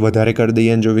તો આપણે વધારે કરી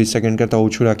દઈએ અને જો 20 સેકન્ડ કરતાં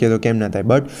ઓછું રાખીએ તો કેમ ના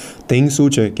થાય? બટ થિંગ શું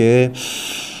છે કે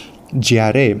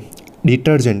જ્યારે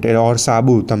ડિટર્જન્ટ ઓર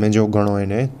સાબુ તમે જો ગણો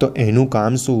એને, તો એનું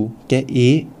કામ શું કે એ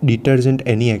ડિટર્જન્ટ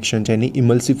એની એક્શન છે, એની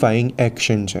ઇમલ્સિફાઈંગ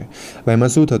એક્શન છે. હવે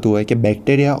એમાં શું થતું હોય કે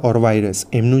બેક્ટેરિયા ઓર વાયરસ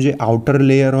એમનું જે આઉટર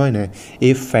લેયર હોય ને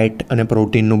એ ફેટ અને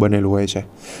પ્રોટીનનું બનેલું હોય છે.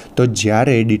 તો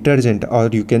જ્યારે ડિટર્જન્ટ ઓર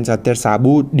યુ કેન અત્યારે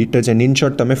સાબુ ડિટર્જન્ટ, ઇન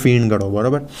શોર્ટ તમે ફીણ ગણો,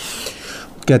 બરાબર,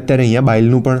 કે અત્યારે અહીંયા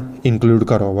બાઇલનું પણ ઇન્ક્લુડ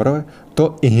કરો, બરાબર. તો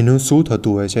એનું શું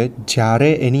થતું હોય છે, જ્યારે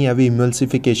એની આવી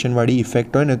ઇમલ્સિફિકેશનવાળી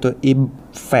ઇફેક્ટ હોય ને તો એ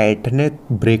ફેટને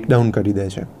બ્રેકડાઉન કરી દે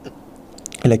છે.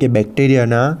 એટલે કે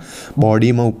બેક્ટેરિયાના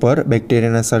બોડીમાં ઉપર,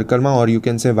 બેક્ટેરિયાના સર્કલમાં ઓર યુ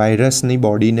કેન સે વાયરસની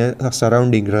બોડીને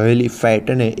સરાઉન્ડિંગ રહેલી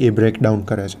ફેટને એ બ્રેકડાઉન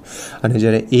કરે છે. અને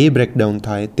જ્યારે એ બ્રેકડાઉન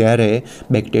થાય ત્યારે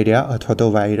બેક્ટેરિયા અથવા તો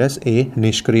વાયરસ એ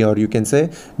નિષ્ક્રિય or you can say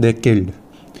they killed,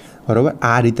 બરાબર,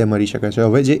 આ રીતે મરી શકે છે.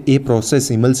 હવે જે એ પ્રોસેસ,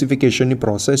 ઇમલ્સિફિકેશનની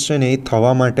પ્રોસેસ છે ને, એ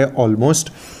થવા માટે ઓલમોસ્ટ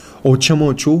ઓછામાં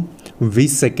ઓછું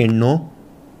 20 સેકન્ડનો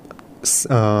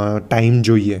ટાઈમ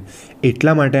જોઈએ.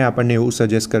 એટલા માટે આપણને એવું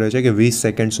સજેસ્ટ કરે છે કે 20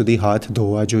 સેકન્ડ સુધી હાથ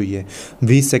ધોવા જોઈએ.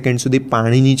 20 સેકન્ડ સુધી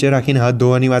પાણી નીચે રાખીને હાથ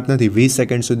ધોવાની વાત નથી, 20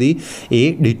 સેકન્ડ સુધી એ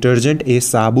ડિટર્જન્ટ, એ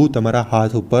સાબુ તમારા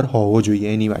હાથ ઉપર હોવો જોઈએ,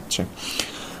 એની વાત છે.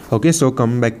 Okay, so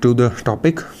come back to the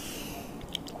topic.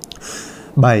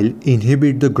 Bile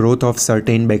inhibit the growth of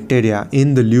certain bacteria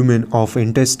in the lumen of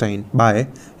intestine by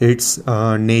its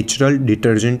natural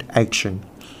detergent action.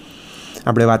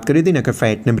 આપણે વાત કરી હતી ને કે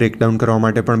ફેટને બ્રેકડાઉન કરવા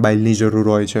માટે પણ બાઇલની જરૂર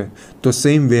હોય છે. તો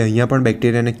સેમ વે અહીંયા પણ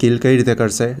બેક્ટેરિયાને કિલ કઈ રીતે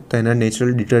કરશે? તો એના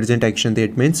નેચરલ ડિટર્જન્ટ એક્શનથી,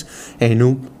 ઇટ મીન્સ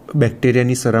એનું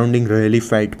બેક્ટેરિયાની સરાઉન્ડિંગ રહેલી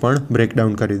ફેટ પણ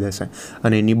બ્રેકડાઉન કરી દેશે.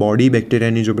 અને એની બોડી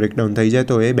બેક્ટેરિયાની જો બ્રેકડાઉન થઈ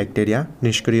જાય તો એ બેક્ટેરિયા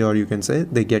નિષ્ક્રિય or you can say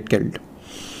they gate killed.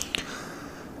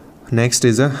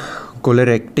 Next is a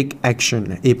કોલેરેક્ટિક action.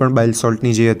 એ પણ બાઇલ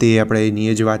સોલ્ટની જે હતી એ આપણે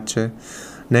એની જ વાત છે.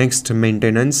 Next,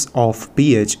 maintenance of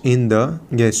pH in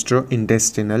the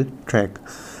gastrointestinal tract.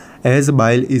 As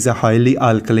bile is a highly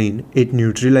alkaline, it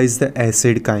neutralizes the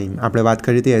acid chyme. આપણે વાત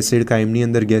કરી હતી એસિડ કાઇમની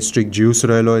અંદર ગેસ્ટ્રિક જ્યુસ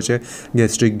રહેલો હોય છે.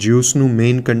 Gastric જ્યુસનું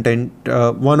main content,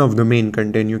 one of the main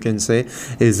content you can say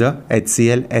is a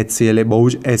HCl. HCl એ બહુ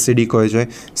જ એસિડિક હોય છે,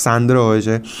 સાંદ્ર હોય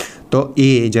છે. તો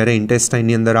એ જ્યારે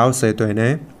ઇન્ટેસ્ટાઇનની અંદર આવશે તો એને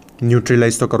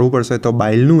ન્યુટ્રલાઇઝ તો કરવું પડશે. તો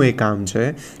બાઇલનું એ કામ છે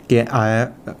કે આ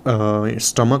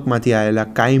સ્ટમકમાંથી આવેલા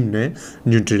કાઇમને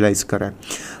ન્યુટ્રલાઇઝ કરે.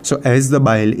 સો as the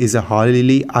બાઇલ is a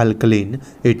highly આલ્કલીન,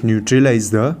 it neutralise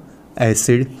the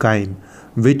acid crime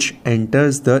which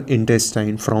enters the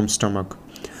intestine from stomach.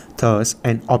 Thus,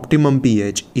 an optimum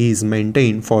pH is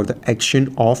maintained for the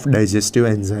action of digestive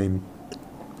enzyme.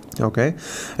 Okay,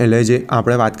 એટલે જે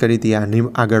આપણે વાત કરી હતી આની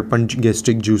આગળ પણ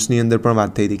ગેસ્ટ્રિક જ્યુસની અંદર પણ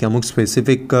વાત થઈ હતી કે અમુક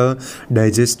સ્પેસિફિક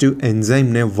ડાયજેસ્ટિવ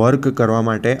એન્ઝાઇમને વર્ક કરવા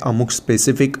માટે અમુક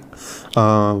સ્પેસિફિક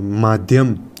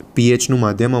માધ્યમ પીએચનું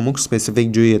માધ્યમ અમુક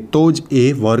સ્પેસિફિક જોઈએ તો જ એ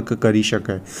વર્ક કરી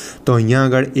શકે. તો અહીંયા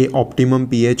આગળ એ ઓપ્ટિમમ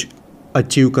પીએચ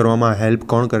અચીવ કરવામાં હેલ્પ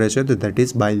કોણ કરે છે? તો દેટ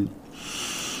ઇઝ બાઇલ.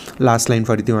 લાસ્ટ લાઇન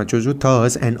ફરીથી વાંચું છું.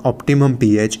 Thus N optimum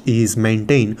pH is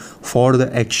maintain for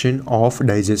the action of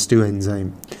digestive enzyme.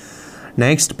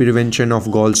 Next, prevention of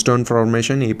ગોલસ્ટોન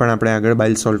formation. એ પણ આપણે આગળ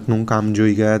બાઇલ સોલ્ટનું કામ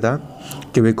જોઈ ગયા હતા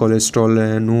કે ભાઈ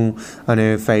કોલેસ્ટ્રોલનું અને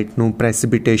ફેટનું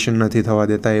પ્રેસિપિટેશન નથી થવા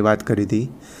દેતા, એ વાત કરી હતી.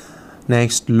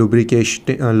 Next,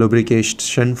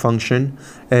 lubrication function,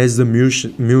 as the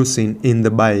mucin in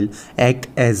the bile act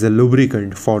as a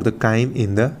lubricant for the chyme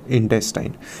in the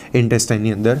intestine.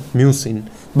 ઇન્ટેસ્ટાઇનની અંદર મ્યુસિન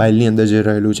બાઇલની અંદર જે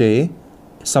રહેલું છે એ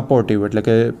સપોર્ટિવ એટલે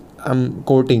કે આમ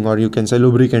coating or you can say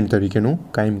lubricant તરીકેનું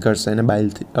કામ કરશે અને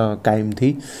બાઇલથી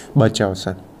કાયમથી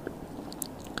બચાવશે.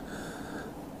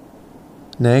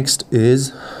 Next is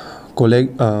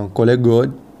કોલેગોજ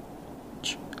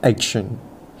action.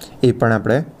 એ પણ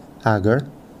આપણે આગળ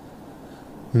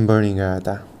ભણી ગયા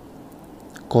હતા.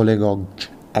 કોલેગોજ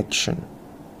action,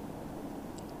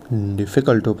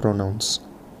 difficult to pronounce.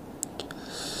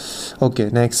 Okay,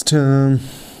 next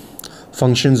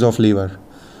functions of liver.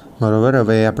 બરાબર,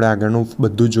 હવે આપણે આગળનું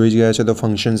બધું જોઈ ગયા છે તો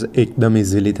ફંક્શન્સ એકદમ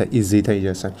ઇઝી થઈ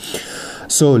જશે.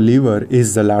 સો liver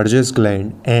is the largest gland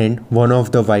and one of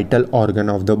the vital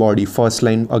organ of the body. First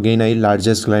line again આવી,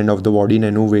 largest gland of the body, ને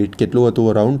એનું વેઇટ કેટલું હતું?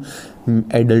 અરાઉન્ડ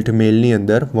એડલ્ટ મેલની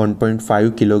અંદર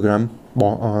 1.5 કિલોગ્રામ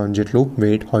જેટલું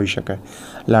વેઇટ હોઈ શકે.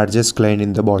 Largest gland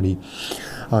in the body.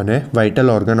 અને vital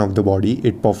organ of the body,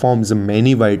 it performs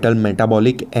many vital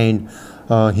metabolic and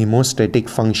hemostatic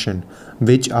function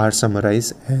which are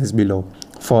summarized as below.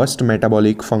 First,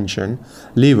 metabolic function.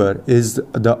 Liver is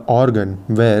the organ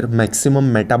where maximum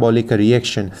metabolic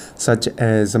reaction such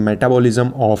as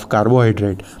metabolism of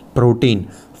carbohydrate, protein,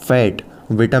 fat,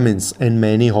 vitamins and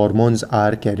many hormones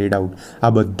are carried out. આ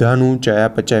બધાનું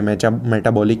ચયાપચય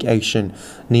metabolic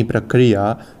એક્શનની પ્રક્રિયા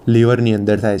લીવરની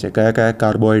અંદર થાય છે. કયા કયા?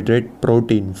 Carbohydrate,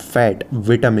 protein, fat,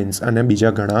 vitamins અને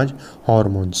બીજા ઘણા જ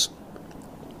hormones.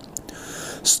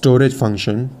 Storage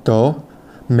function, so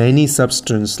many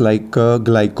substances like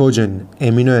glycogen,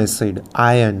 amino acid,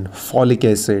 iron, folic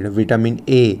acid, vitamin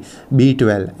A,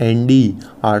 B12 and D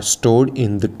are stored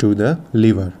to the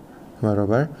liver.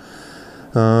 બરાબર,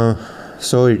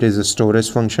 so it is a storage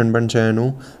function પણ છે એનું.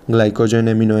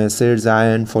 Glycogen, amino acids,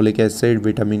 iron, folic acid,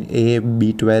 vitamin A,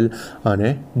 B12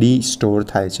 અને D store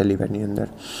થાય છે લીવરની અંદર.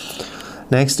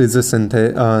 Next is a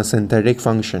synthetic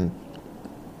function.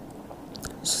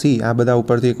 આ બધા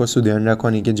ઉપરથી એક વસ્તુ ધ્યાન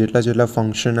રાખવાની કે જેટલા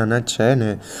ફંક્શન આના છે ને,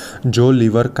 જો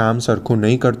લીવર કામ સરખું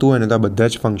નહીં કરતું હોય ને તો આ બધા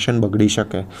જ ફંક્શન બગડી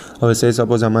શકે. હવે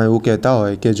સપોઝ આમાં એવું કહેતા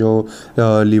હોય કે જો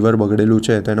લીવર બગડેલું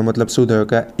છે તો એનો મતલબ શું થયો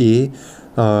કે એ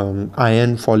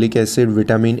iron, folic acid,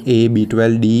 vitamin A,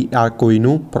 B12, D આ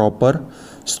કોઈનું પ્રોપર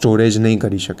સ્ટોરેજ નહીં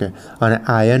કરી શકે. અને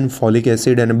આયર્ન, ફોલિક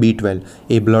એસિડ અને B12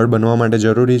 એ બ્લડ બનવા માટે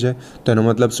જરૂરી છે. તો એનો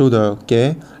મતલબ શું થયો કે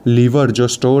લીવર જો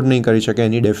સ્ટોર નહીં કરી શકે,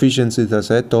 એની ડેફિશિયન્સી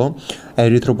થશે. તો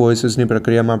એરિથ્રોપોએસિસની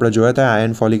પ્રક્રિયામાં આપણે જોયા હતા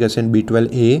આયર્ન, ફોલિક એસિડ, B12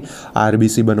 એ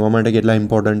RBC બનવા માટે કેટલા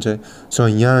ઇમ્પોર્ટન્ટ છે. સો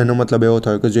અહીંયા એનો મતલબ એવો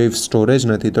થયો કે જો સ્ટોરેજ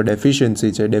નથી તો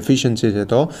ડેફિશિયન્સી છે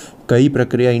તો કઈ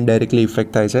પ્રક્રિયા ઇનડાયરેક્ટલી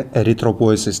ઇફેક્ટ થાય છે?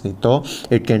 એરિથ્રોપોએસિસની. તો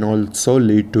it can also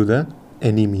lead to the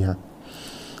anaemia.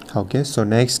 Okay, so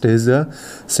next is a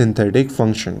synthetic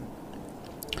function.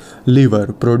 Liver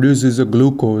produces a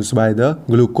glucose by the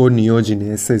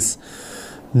gluconeogenesis.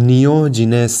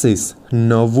 Neogenesis,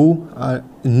 નવું,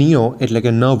 નિયો એટલે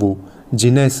કે નવું,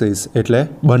 જીનેસિસ એટલે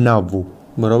બનાવવું.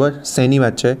 બરાબર, શેની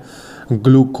વાત છે?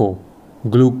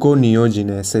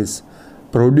 ગ્લુકોનિયોજિનેસિસ.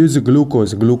 પ્રોડ્યુસ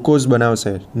ગ્લુકોઝ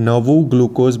બનાવશે, નવું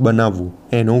ગ્લુકોઝ બનાવવું,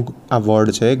 એનું આ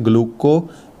વર્ડ છે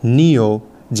ગ્લુકોનિયો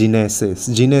જીનેસિસ.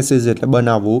 જીનેસિસ એટલે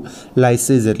બનાવવું,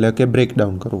 લાઇસિસ એટલે કે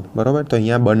બ્રેકડાઉન કરવું. બરાબર, તો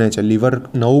અહીંયા બને છે, લીવર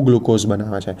નવું ગ્લુકોઝ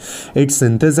બનાવે છે. It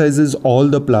સિન્થેસાઇઝિસ all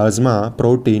the plasma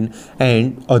protein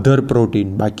and other protein.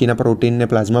 બાકીના પ્રોટીન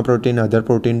ને પ્લાઝમા પ્રોટીન, અધર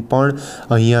પ્રોટીન પણ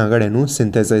અહીંયા આગળ એનું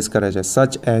સિન્થેસાઇઝ કરે છે.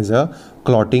 Such as a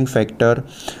clotting factor,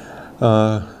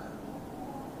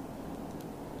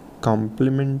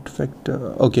 complement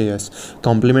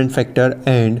factor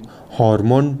and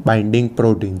hormone binding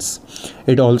proteins.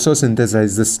 It also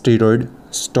synthesizes steroid,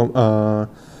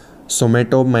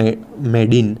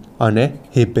 somatomedin અને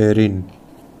heparin.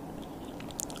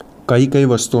 કઈ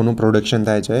વસ્તુઓનું પ્રોડક્શન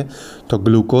થાય છે? તો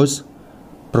ગ્લુકોઝ,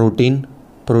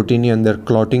 પ્રોટીનની અંદર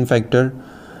clotting factor,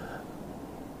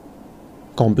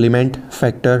 compliment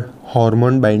factor,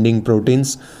 hormone binding proteins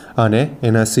અને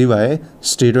એના સિવાય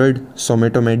સ્ટીરોઇડ,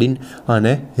 સોમેટોમેડિન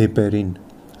અને હિપેરિન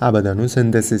આ બધાનું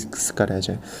સિન્થેસિસ કરે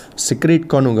છે. સિક્રેટ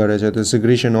કોનું કરે છે? તો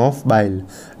secretion of બાઇલ.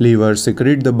 Liver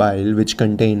secret the બાઇલ which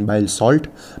content બાઇલ salt,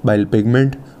 બાઇલ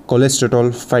pigment, cholesterol,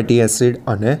 fatty acid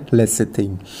અને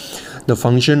લેસિથિન. The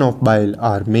function of bile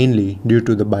are mainly due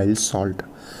to the bile salt.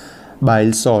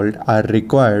 Bile salt are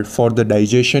required for the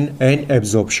digestion and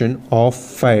absorption of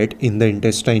fat in the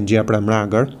intestine જે આપણે હમણાં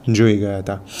આગળ જોઈ ગયા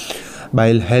હતા.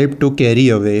 Bile help to carry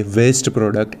away waste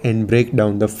product and break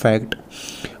down the fat.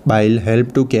 Bile help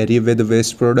to carry away the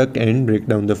waste product and break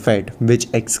down the fat which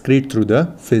excrete through the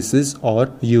feces or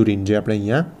urine જે આપણે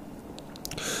અહીંયા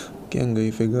ક્યાં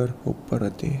ગઈ figure ઉપર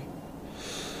હતી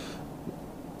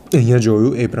અહીંયા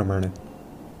જોયું એ પ્રમાણે.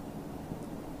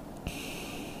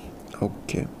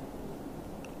 Okay,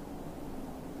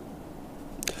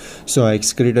 so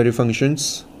excretory functions.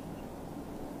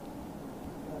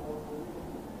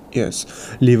 Yes,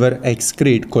 liver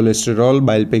excrete cholesterol,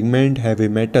 bile pigment, heavy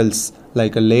metals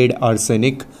like a lead,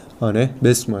 arsenic and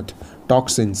bismuth,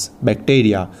 toxins,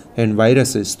 bacteria and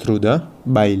viruses through the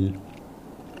bile.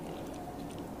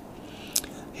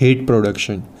 Heat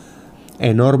production.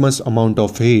 Enormous amount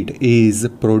of heat is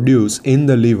produced in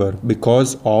the liver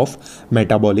because of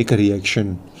metabolic reaction.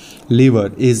 Liver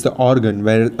is the organ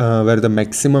where the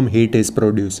maximum heat is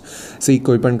produced. C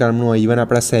કોઈ પણ કામનું even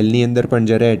આપણા સેલની અંદર પણ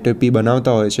જ્યારે ATP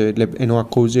બનાવતા હોય છે એટલે એનું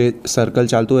આખું જે સર્કલ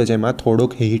ચાલતું હોય છે એમાં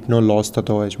થોડોક હીટનો લોસ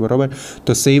થતો હોય છે, બરાબર?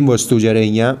 તો સેમ વસ્તુ જ્યારે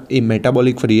અહીંયા એ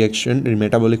મેટાબોલિક રિએક્શન,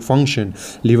 મેટાબોલિક ફંક્શન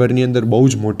લીવરની અંદર બહુ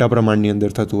જ મોટા પ્રમાણની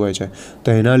અંદર થતું હોય છે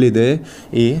તો એના લીધે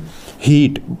એ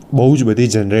હીટ બહુ જ બધી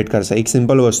જનરેટ કરશે. એક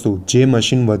સિમ્પલ વસ્તુ, જે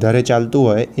મશીન વધારે ચાલતું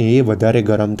હોય એ વધારે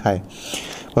ગરમ થાય,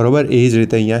 બરાબર? એ જ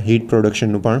રીતે અહીંયા હીટ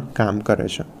પ્રોડક્શનનું પણ કામ કરે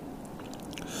છે.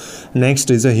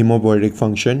 Next is a હિમોપોએટિક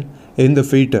function in the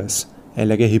foetus,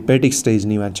 એટલે કે હિપેટિક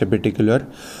સ્ટેજની વાત છે particular.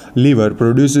 Liver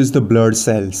પ્રોડ્યુસીસ the blood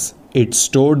cells. It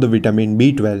stored the vitamin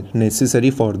B12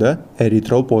 necessary for the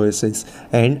erythropoiesis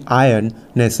and iron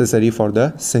necessary for the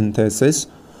synthesis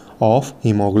of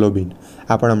hemoglobin.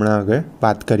 આપણે હમણાં આગળ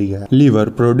વાત કરી ગયા. Liver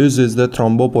પ્રોડ્યુસીસ the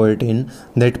થ્રોમ્બોપોએટિન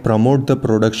that promote the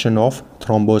production of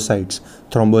thrombocytes.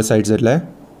 થ્રોમ્બોસાઇટ્સ એટલે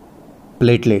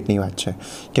પ્લેટલેટની વાત છે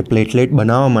કે પ્લેટલેટ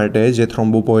બનાવવા માટે જે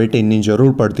થ્રોમ્બોપોએટિનની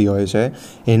જરૂર પડતી હોય છે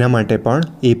એના માટે પણ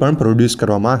એ પણ પ્રોડ્યુસ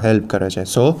કરવામાં હેલ્પ કરે છે.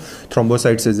 સો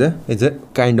થ્રોમ્બોસાઇટ્સ is a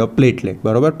kind of platelet,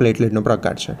 બરાબર? પ્લેટલેટનો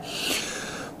પ્રકાર છે.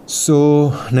 સો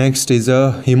નેક્સ્ટ ઇઝ અ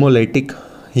હિમોલાઇટિક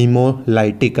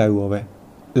આવ્યું. હવે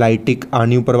લાઇટિક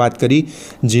આની ઉપર વાત કરી.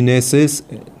 જીનેસિસ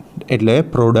એટલે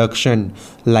પ્રોડક્શન,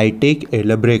 લાઇટિક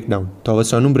એટલે બ્રેકડાઉન. તો હવે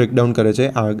શેનું બ્રેકડાઉન કરે છે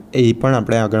એ પણ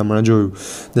આપણે આગળ હમણાં જોયું.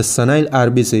 The સનાઇલ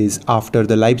આર્બીસીસ after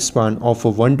the life span of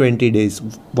 120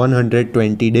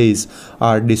 days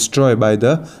R destroy by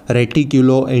the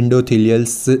રેટિક્યુલો એન્ડોથિલિયલ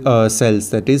cells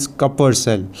that is કપર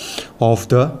cell of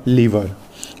the liver,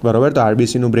 બરાબર? તો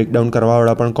આરબીસીનું બ્રેકડાઉન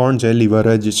કરવાવાળા પણ કોણ છે? લીવર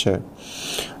જ છે.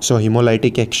 સો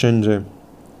હિમોલાઇટિક એક્શન છે.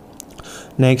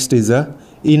 Next is a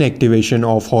inactivation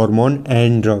of hormone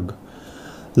and drug.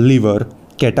 Liver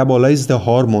catabolize the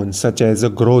hormones such as a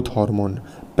growth hormone,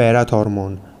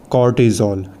 parathormone,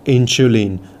 cortisol,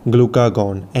 insulin,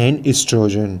 glucagon and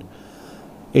estrogen.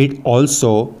 It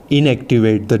also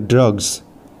inactivate the drugs,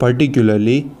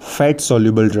 particularly fat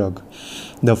soluble drug.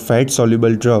 The fat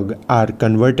soluble drug are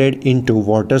converted into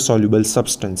water soluble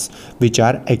substance which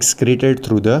are excreted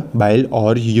through the bile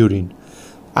or urine.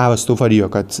 આ વસ્તુ ફરી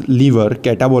વખત, liver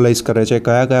કેટાબોલાઇઝ કરે છે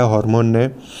કયા કયા હોર્મોનને?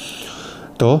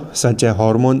 તો સાચે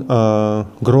hormone,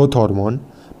 growth hormone,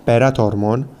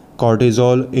 પેરાથોર્મોન,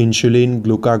 cortisol, insulin,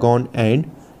 glucagon and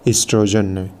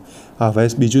ઇસ્ટ્રોજનને. હવે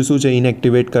બીજું શું છે?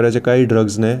 ઇનએક્ટિવેટ કરે છે કઈ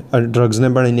ડ્રગ્સને? ડ્રગ્સને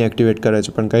પણ ઇનએક્ટિવેટ કરે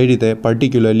છે, પણ કઈ રીતે?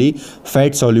 પર્ટિક્યુલરલી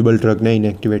ફેટ સોલ્યુબલ ડ્રગને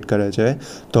ઇનએક્ટિવેટ કરે છે.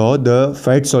 તો the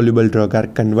fat soluble drug R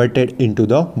converted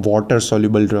into the water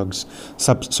soluble drugs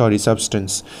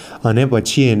substance અને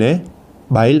પછી એને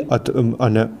બાઇલ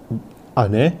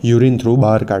અને યુરિન થ્રુ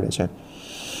બહાર કાઢે છે.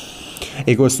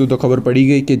 એક વસ્તુ તો ખબર પડી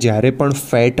ગઈ કે જ્યારે પણ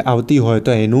ફેટ આવતી હોય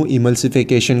તો એનું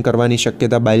ઇમલ્સિફિકેશન કરવાની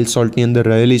શક્યતા બાઇલ સોલ્ટની અંદર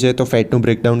રહેલી છે. તો ફેટનું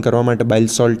બ્રેકડાઉન કરવા માટે બાઇલ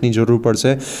સોલ્ટની જરૂર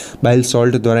પડશે. બાઇલ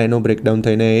સોલ્ટ દ્વારા એનું બ્રેકડાઉન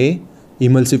થઈને એ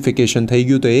ઇમલ્સિફિકેશન થઈ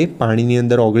ગયું તો એ પાણીની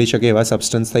અંદર ઓગળી શકે એવા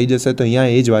સબસ્ટન્સ થઈ જશે. તો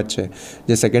અહીંયા એ જ વાત છે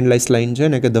જે સેકન્ડ લાઇન છે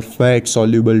ને કે the fat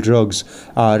soluble drugs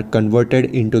R converted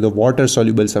into the water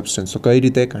soluble substance. તો કઈ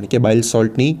રીતે? કારણ કે બાઇલ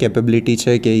સોલ્ટની કેપેબિલિટી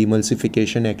છે કે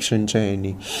ઇમલ્સિફિકેશન એક્શન છે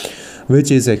એની, which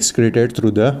is એક્સક્રીટેડ through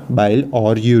the બાઇલ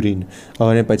or urine.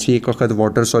 અને પછી એક વખત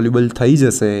વોટર સોલ્યુબલ થઈ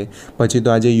જશે પછી તો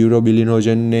આ જે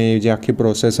યુરોબિલિનોજનને જે આખી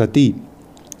પ્રોસેસ હતી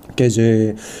કે જે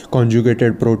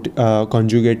કોન્જ્યુગેટેડ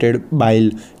બાઇલ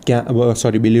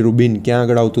બિલીરુબિન ક્યાં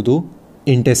આગળ આવતું હતું?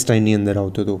 ઇન્ટેસ્ટાઇનની અંદર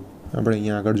આવતું હતું. આપણે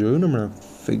અહીંયા આગળ જોયું ને હમણાં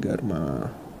ફિગરમાં.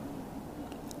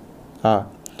 હા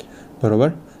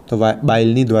બરાબર. તો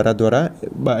બાઇલ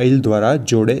દ્વારા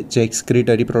જોડે જે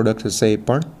એક્સક્રીટરી પ્રોડક્ટ હશે એ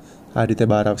પણ આ રીતે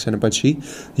બહાર આવશે અને પછી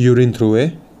યુરિન થ્રુ એ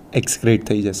એક્સક્રીટ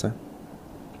થઈ જશે.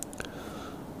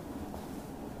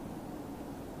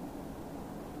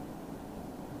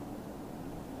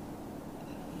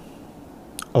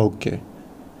 Okay,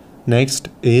 next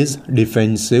is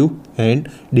defensive and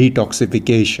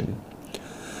detoxification.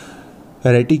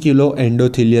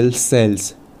 Reticuloendothelial cells,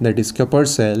 that is Kupper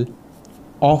cell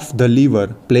of the liver,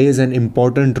 plays an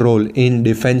important role in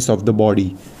defense of the body.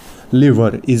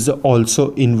 Liver is also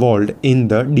involved in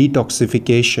the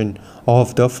detoxification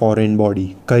of the foreign body.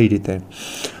 કઈ રીતે?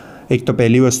 એક તો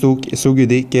પહેલી વસ્તુ શું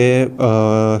કીધી કે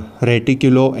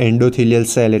રેટિક્યુલો એન્ડોથિલિયલ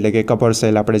cell એટલે કે કપર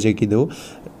સેલ આપણે જે કીધું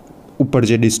ઉપર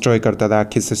જે ડિસ્ટ્રોય કરતા હતા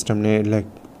આખી સિસ્ટમને, એટલે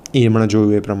એ હમણાં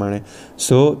જોયું એ પ્રમાણે.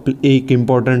 સો એક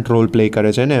ઇમ્પોર્ટન્ટ રોલ પ્લે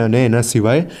કરે છે ને, અને એના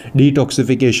સિવાય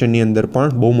ડિટોક્સિફિકેશનની અંદર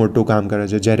પણ બહુ મોટું કામ કરે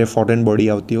છે જ્યારે ફોરેન બોડી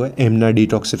આવતી હોય એમના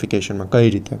ડિટોક્સિફિકેશનમાં. કઈ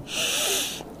રીતે?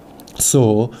 So,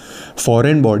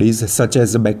 foreign bodies such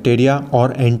as bacteria or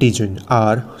antigen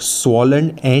are swollen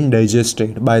and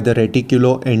digested by the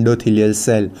reticuloendothelial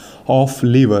cell of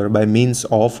liver by means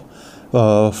of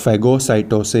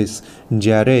phagocytosis.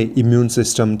 જ્યારે ઇમ્યુન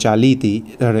સિસ્ટમ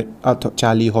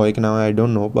ચાલી હોય કે ના હોય I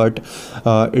don't know, but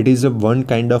it is one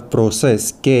kind off process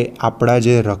કે આપણા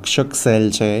જે રક્ષક સેલ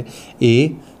છે એ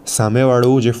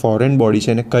સામેવાળું જે ફોરેન બોડી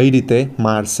છે એને કઈ રીતે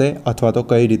મારશે અથવા તો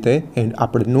કઈ રીતે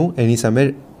આપણનું એની સામે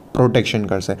પ્રોટેક્શન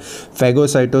કરશે.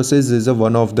 ફેગોસાઇટોસિસ ઇઝ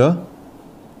વન ઓફ ધ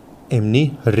એમની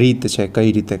રીત છે કઈ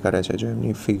રીતે કરે છે. જો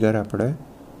એમની ફિગર આપણે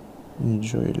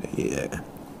જોઈ લઈએ.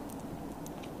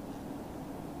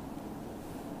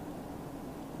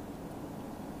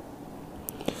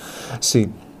 સી,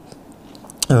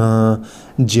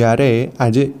 જ્યારે આ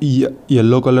જે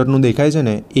યલો કલરનું દેખાય છે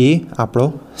ને એ આપણો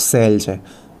સેલ છે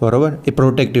બરાબર, એ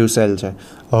પ્રોટેક્ટિવ સેલ છે.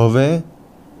 હવે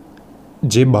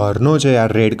જે બહારનો છે આ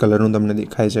રેડ કલરનું તમને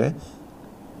દેખાય છે,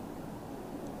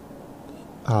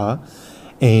 હા,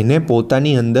 એને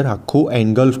પોતાની અંદર આખું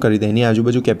એન્ગલ્ફ કરી દે, એની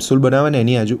આજુબાજુ કેપ્સ્યુલ બનાવે ને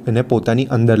એને પોતાની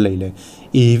અંદર લઈ લે.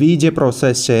 એવી જે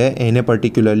પ્રોસેસ છે એને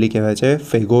પર્ટિક્યુલરલી કહેવાય છે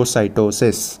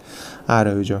ફેગોસાઇટોસિસ. આ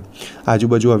રહ્યું જો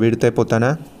આજુબાજુ આવી રીતે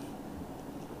પોતાના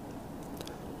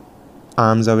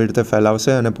આર્મ્સ આવી રીતે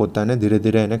ફેલાવશે અને પોતાને ધીરે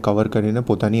ધીરે એને કવર કરીને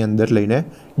પોતાની અંદર લઈને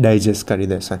ડાયજેસ્ટ કરી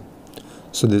દેશે.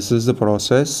 So this is the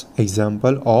process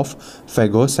example of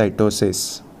phagocytosis.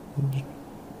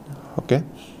 Okay.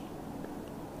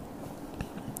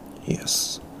 Yes.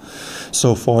 So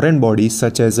foreign bodies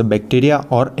such as bacteria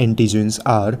or antigens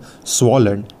are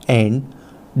swollen and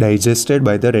digested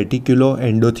by the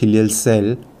reticuloendothelial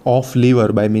cell of liver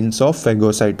by means of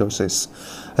phagocytosis.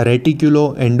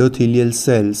 Reticuloendothelial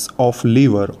cells of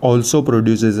liver also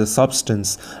produces a substance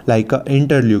like a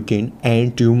interleukin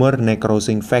and tumor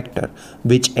necrosing factor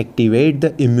which activate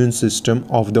the immune system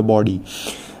of the body.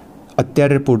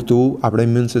 અત્યારે પૂરતું આપણે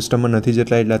immune સિસ્ટમમાં નથી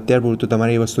જેટલા એટલે અત્યારે પૂરતું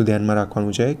તમારે એ વસ્તુ ધ્યાનમાં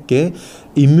રાખવાનું છે કે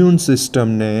ઇમ્યુન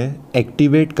સિસ્ટમને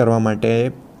એક્ટિવેટ કરવા માટે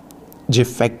જે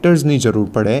ફેક્ટર્સની જરૂર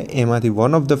પડે એમાંથી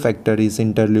one of the factor is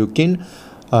interleukin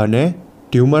અને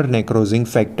ટ્યુમર નેક્રોઝિંગ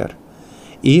ફેક્ટર.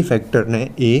 એ ફેક્ટરને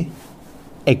એ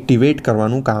એક્ટિવેટ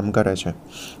કરવાનું કામ કરે છે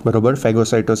બરાબર,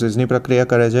 ફેગોસાઇટોસિસની પ્રક્રિયા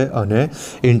કરે છે અને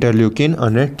ઇન્ટરલ્યુકિન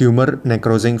અને ટ્યુમર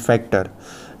નેક્રોઝિંગ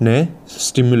ફેક્ટરને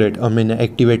સ્ટિમ્યુલેટ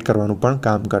એક્ટિવેટ કરવાનું પણ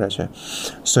કામ કરે છે.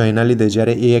 સો એના લીધે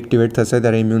જ્યારે એ એક્ટિવેટ થશે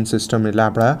ત્યારે ઇમ્યુન સિસ્ટમ એટલે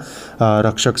આપણા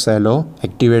રક્ષક સેલો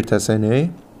એક્ટિવેટ થશે ને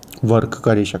વર્ક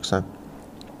કરી શકશે.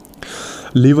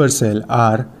 Liver cells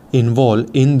are involved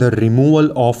in the removal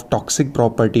of toxic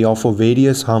property of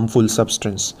various harmful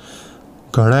substance.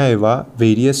 ઘણા એવા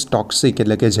વેરિયસ ટોક્સિક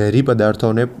એટલે કે ઝેરી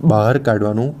પદાર્થોને બહાર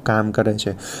કાઢવાનું કામ કરે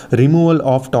છે. Removal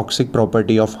of toxic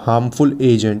property of harmful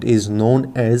agent is known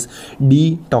as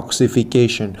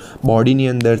detoxification.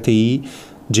 બોડીની અંદરથી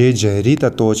જે ઝેરી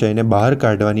તત્વો છે એને બહાર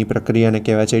કાઢવાની પ્રક્રિયાને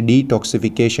કહેવાય છે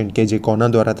ડિટોક્સિફિકેશન, કે જે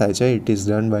કોના દ્વારા થાય છે? It is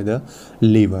done by the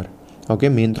liver. Okay,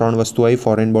 main 3 વસ્તુ આવી.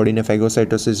 ફોરેન બોડીને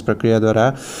ફેગોસાઇટોસિસ પ્રક્રિયા દ્વારા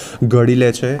ઘડી લે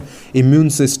છે, ઇમ્યુન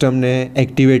સિસ્ટમને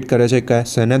એક્ટિવેટ કરે છે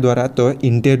શેના દ્વારા? તો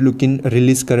ઇન્ટરલ્યુકિન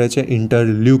રિલીઝ કરે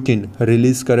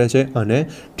છે, અને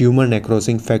ટ્યુમર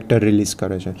નેક્રોસિંગ ફેક્ટર રિલીઝ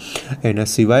કરે છે. એના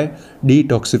સિવાય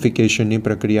ડિટોક્સિફિકેશનની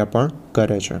પ્રક્રિયા પણ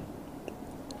કરે છે.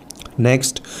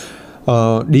 નેક્સ્ટ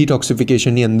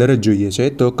ડિટોક્સિફિકેશનની અંદર જ જોઈએ છે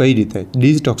તો કઈ રીતે?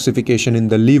 Detoxification in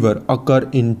the liver અકર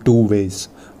in 2 ways.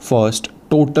 First,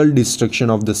 total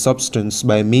destruction of the substance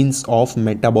by means of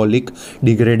metabolic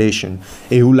degradation.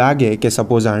 એવું લાગે કે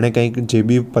સપોઝ આણે કંઈક જે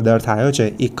બી પદાર્થ આવ્યો છે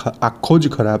એ આખો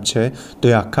જ ખરાબ છે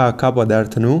તો એ આખા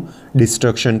પદાર્થનું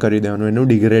ડિસ્ટ્રક્શન કરી દેવાનું, એનું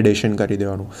ડિગ્રેડેશન કરી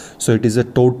દેવાનું. So it is a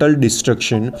total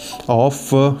destruction of.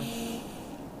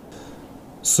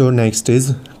 So next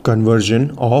is conversion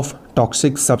of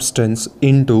toxic substance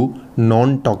into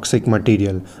non-toxic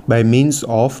material by means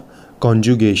of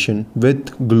conjugation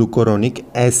with glucuronic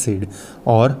acid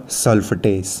or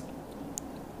sulfatase.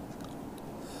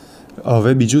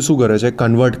 હવે બીજું શું કરે છે,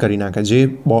 કન્વર્ટ કરી નાખે. જે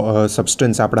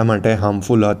સબસ્ટન્સ આપણા માટે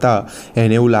હાર્મફુલ હતા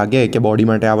એને એવું લાગે કે બોડી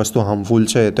માટે આ વસ્તુ હાર્મફુલ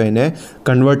છે, તો એને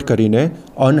કન્વર્ટ કરીને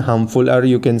અનહાર્મફુલ ઓર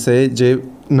યુ કેન સે જે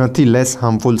નથી લેસ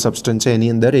હાર્મફુલ સબસ્ટન્સ છે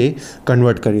એની અંદર એ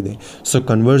કન્વર્ટ કરી દે. સો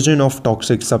conversion of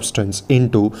toxic substance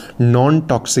into non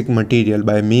toxic material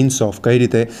by means of કઈ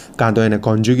રીતે, કાં તો એને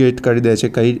કોન્જ્યુગેટ કરી દે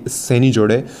છે શેની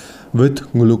જોડે, વિથ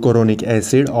ગ્લુકોરોનિક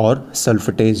એસિડ ઓર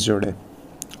સલ્ફેટેઝ જોડે.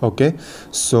 ઓકે,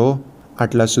 સો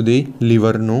આટલા સુધી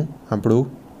લીવરનું આપણું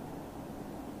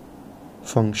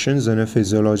ફંક્શન્સ અને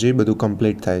ફિઝિયોલોજી બધું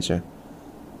કમ્પ્લીટ થાય છે.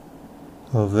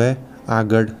 હવે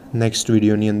આગળ નેક્સ્ટ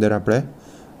વિડીયોની અંદર આપણે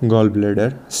ગોલ બ્લેડર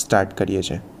સ્ટાર્ટ કરીએ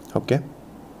છીએ. ઓકે.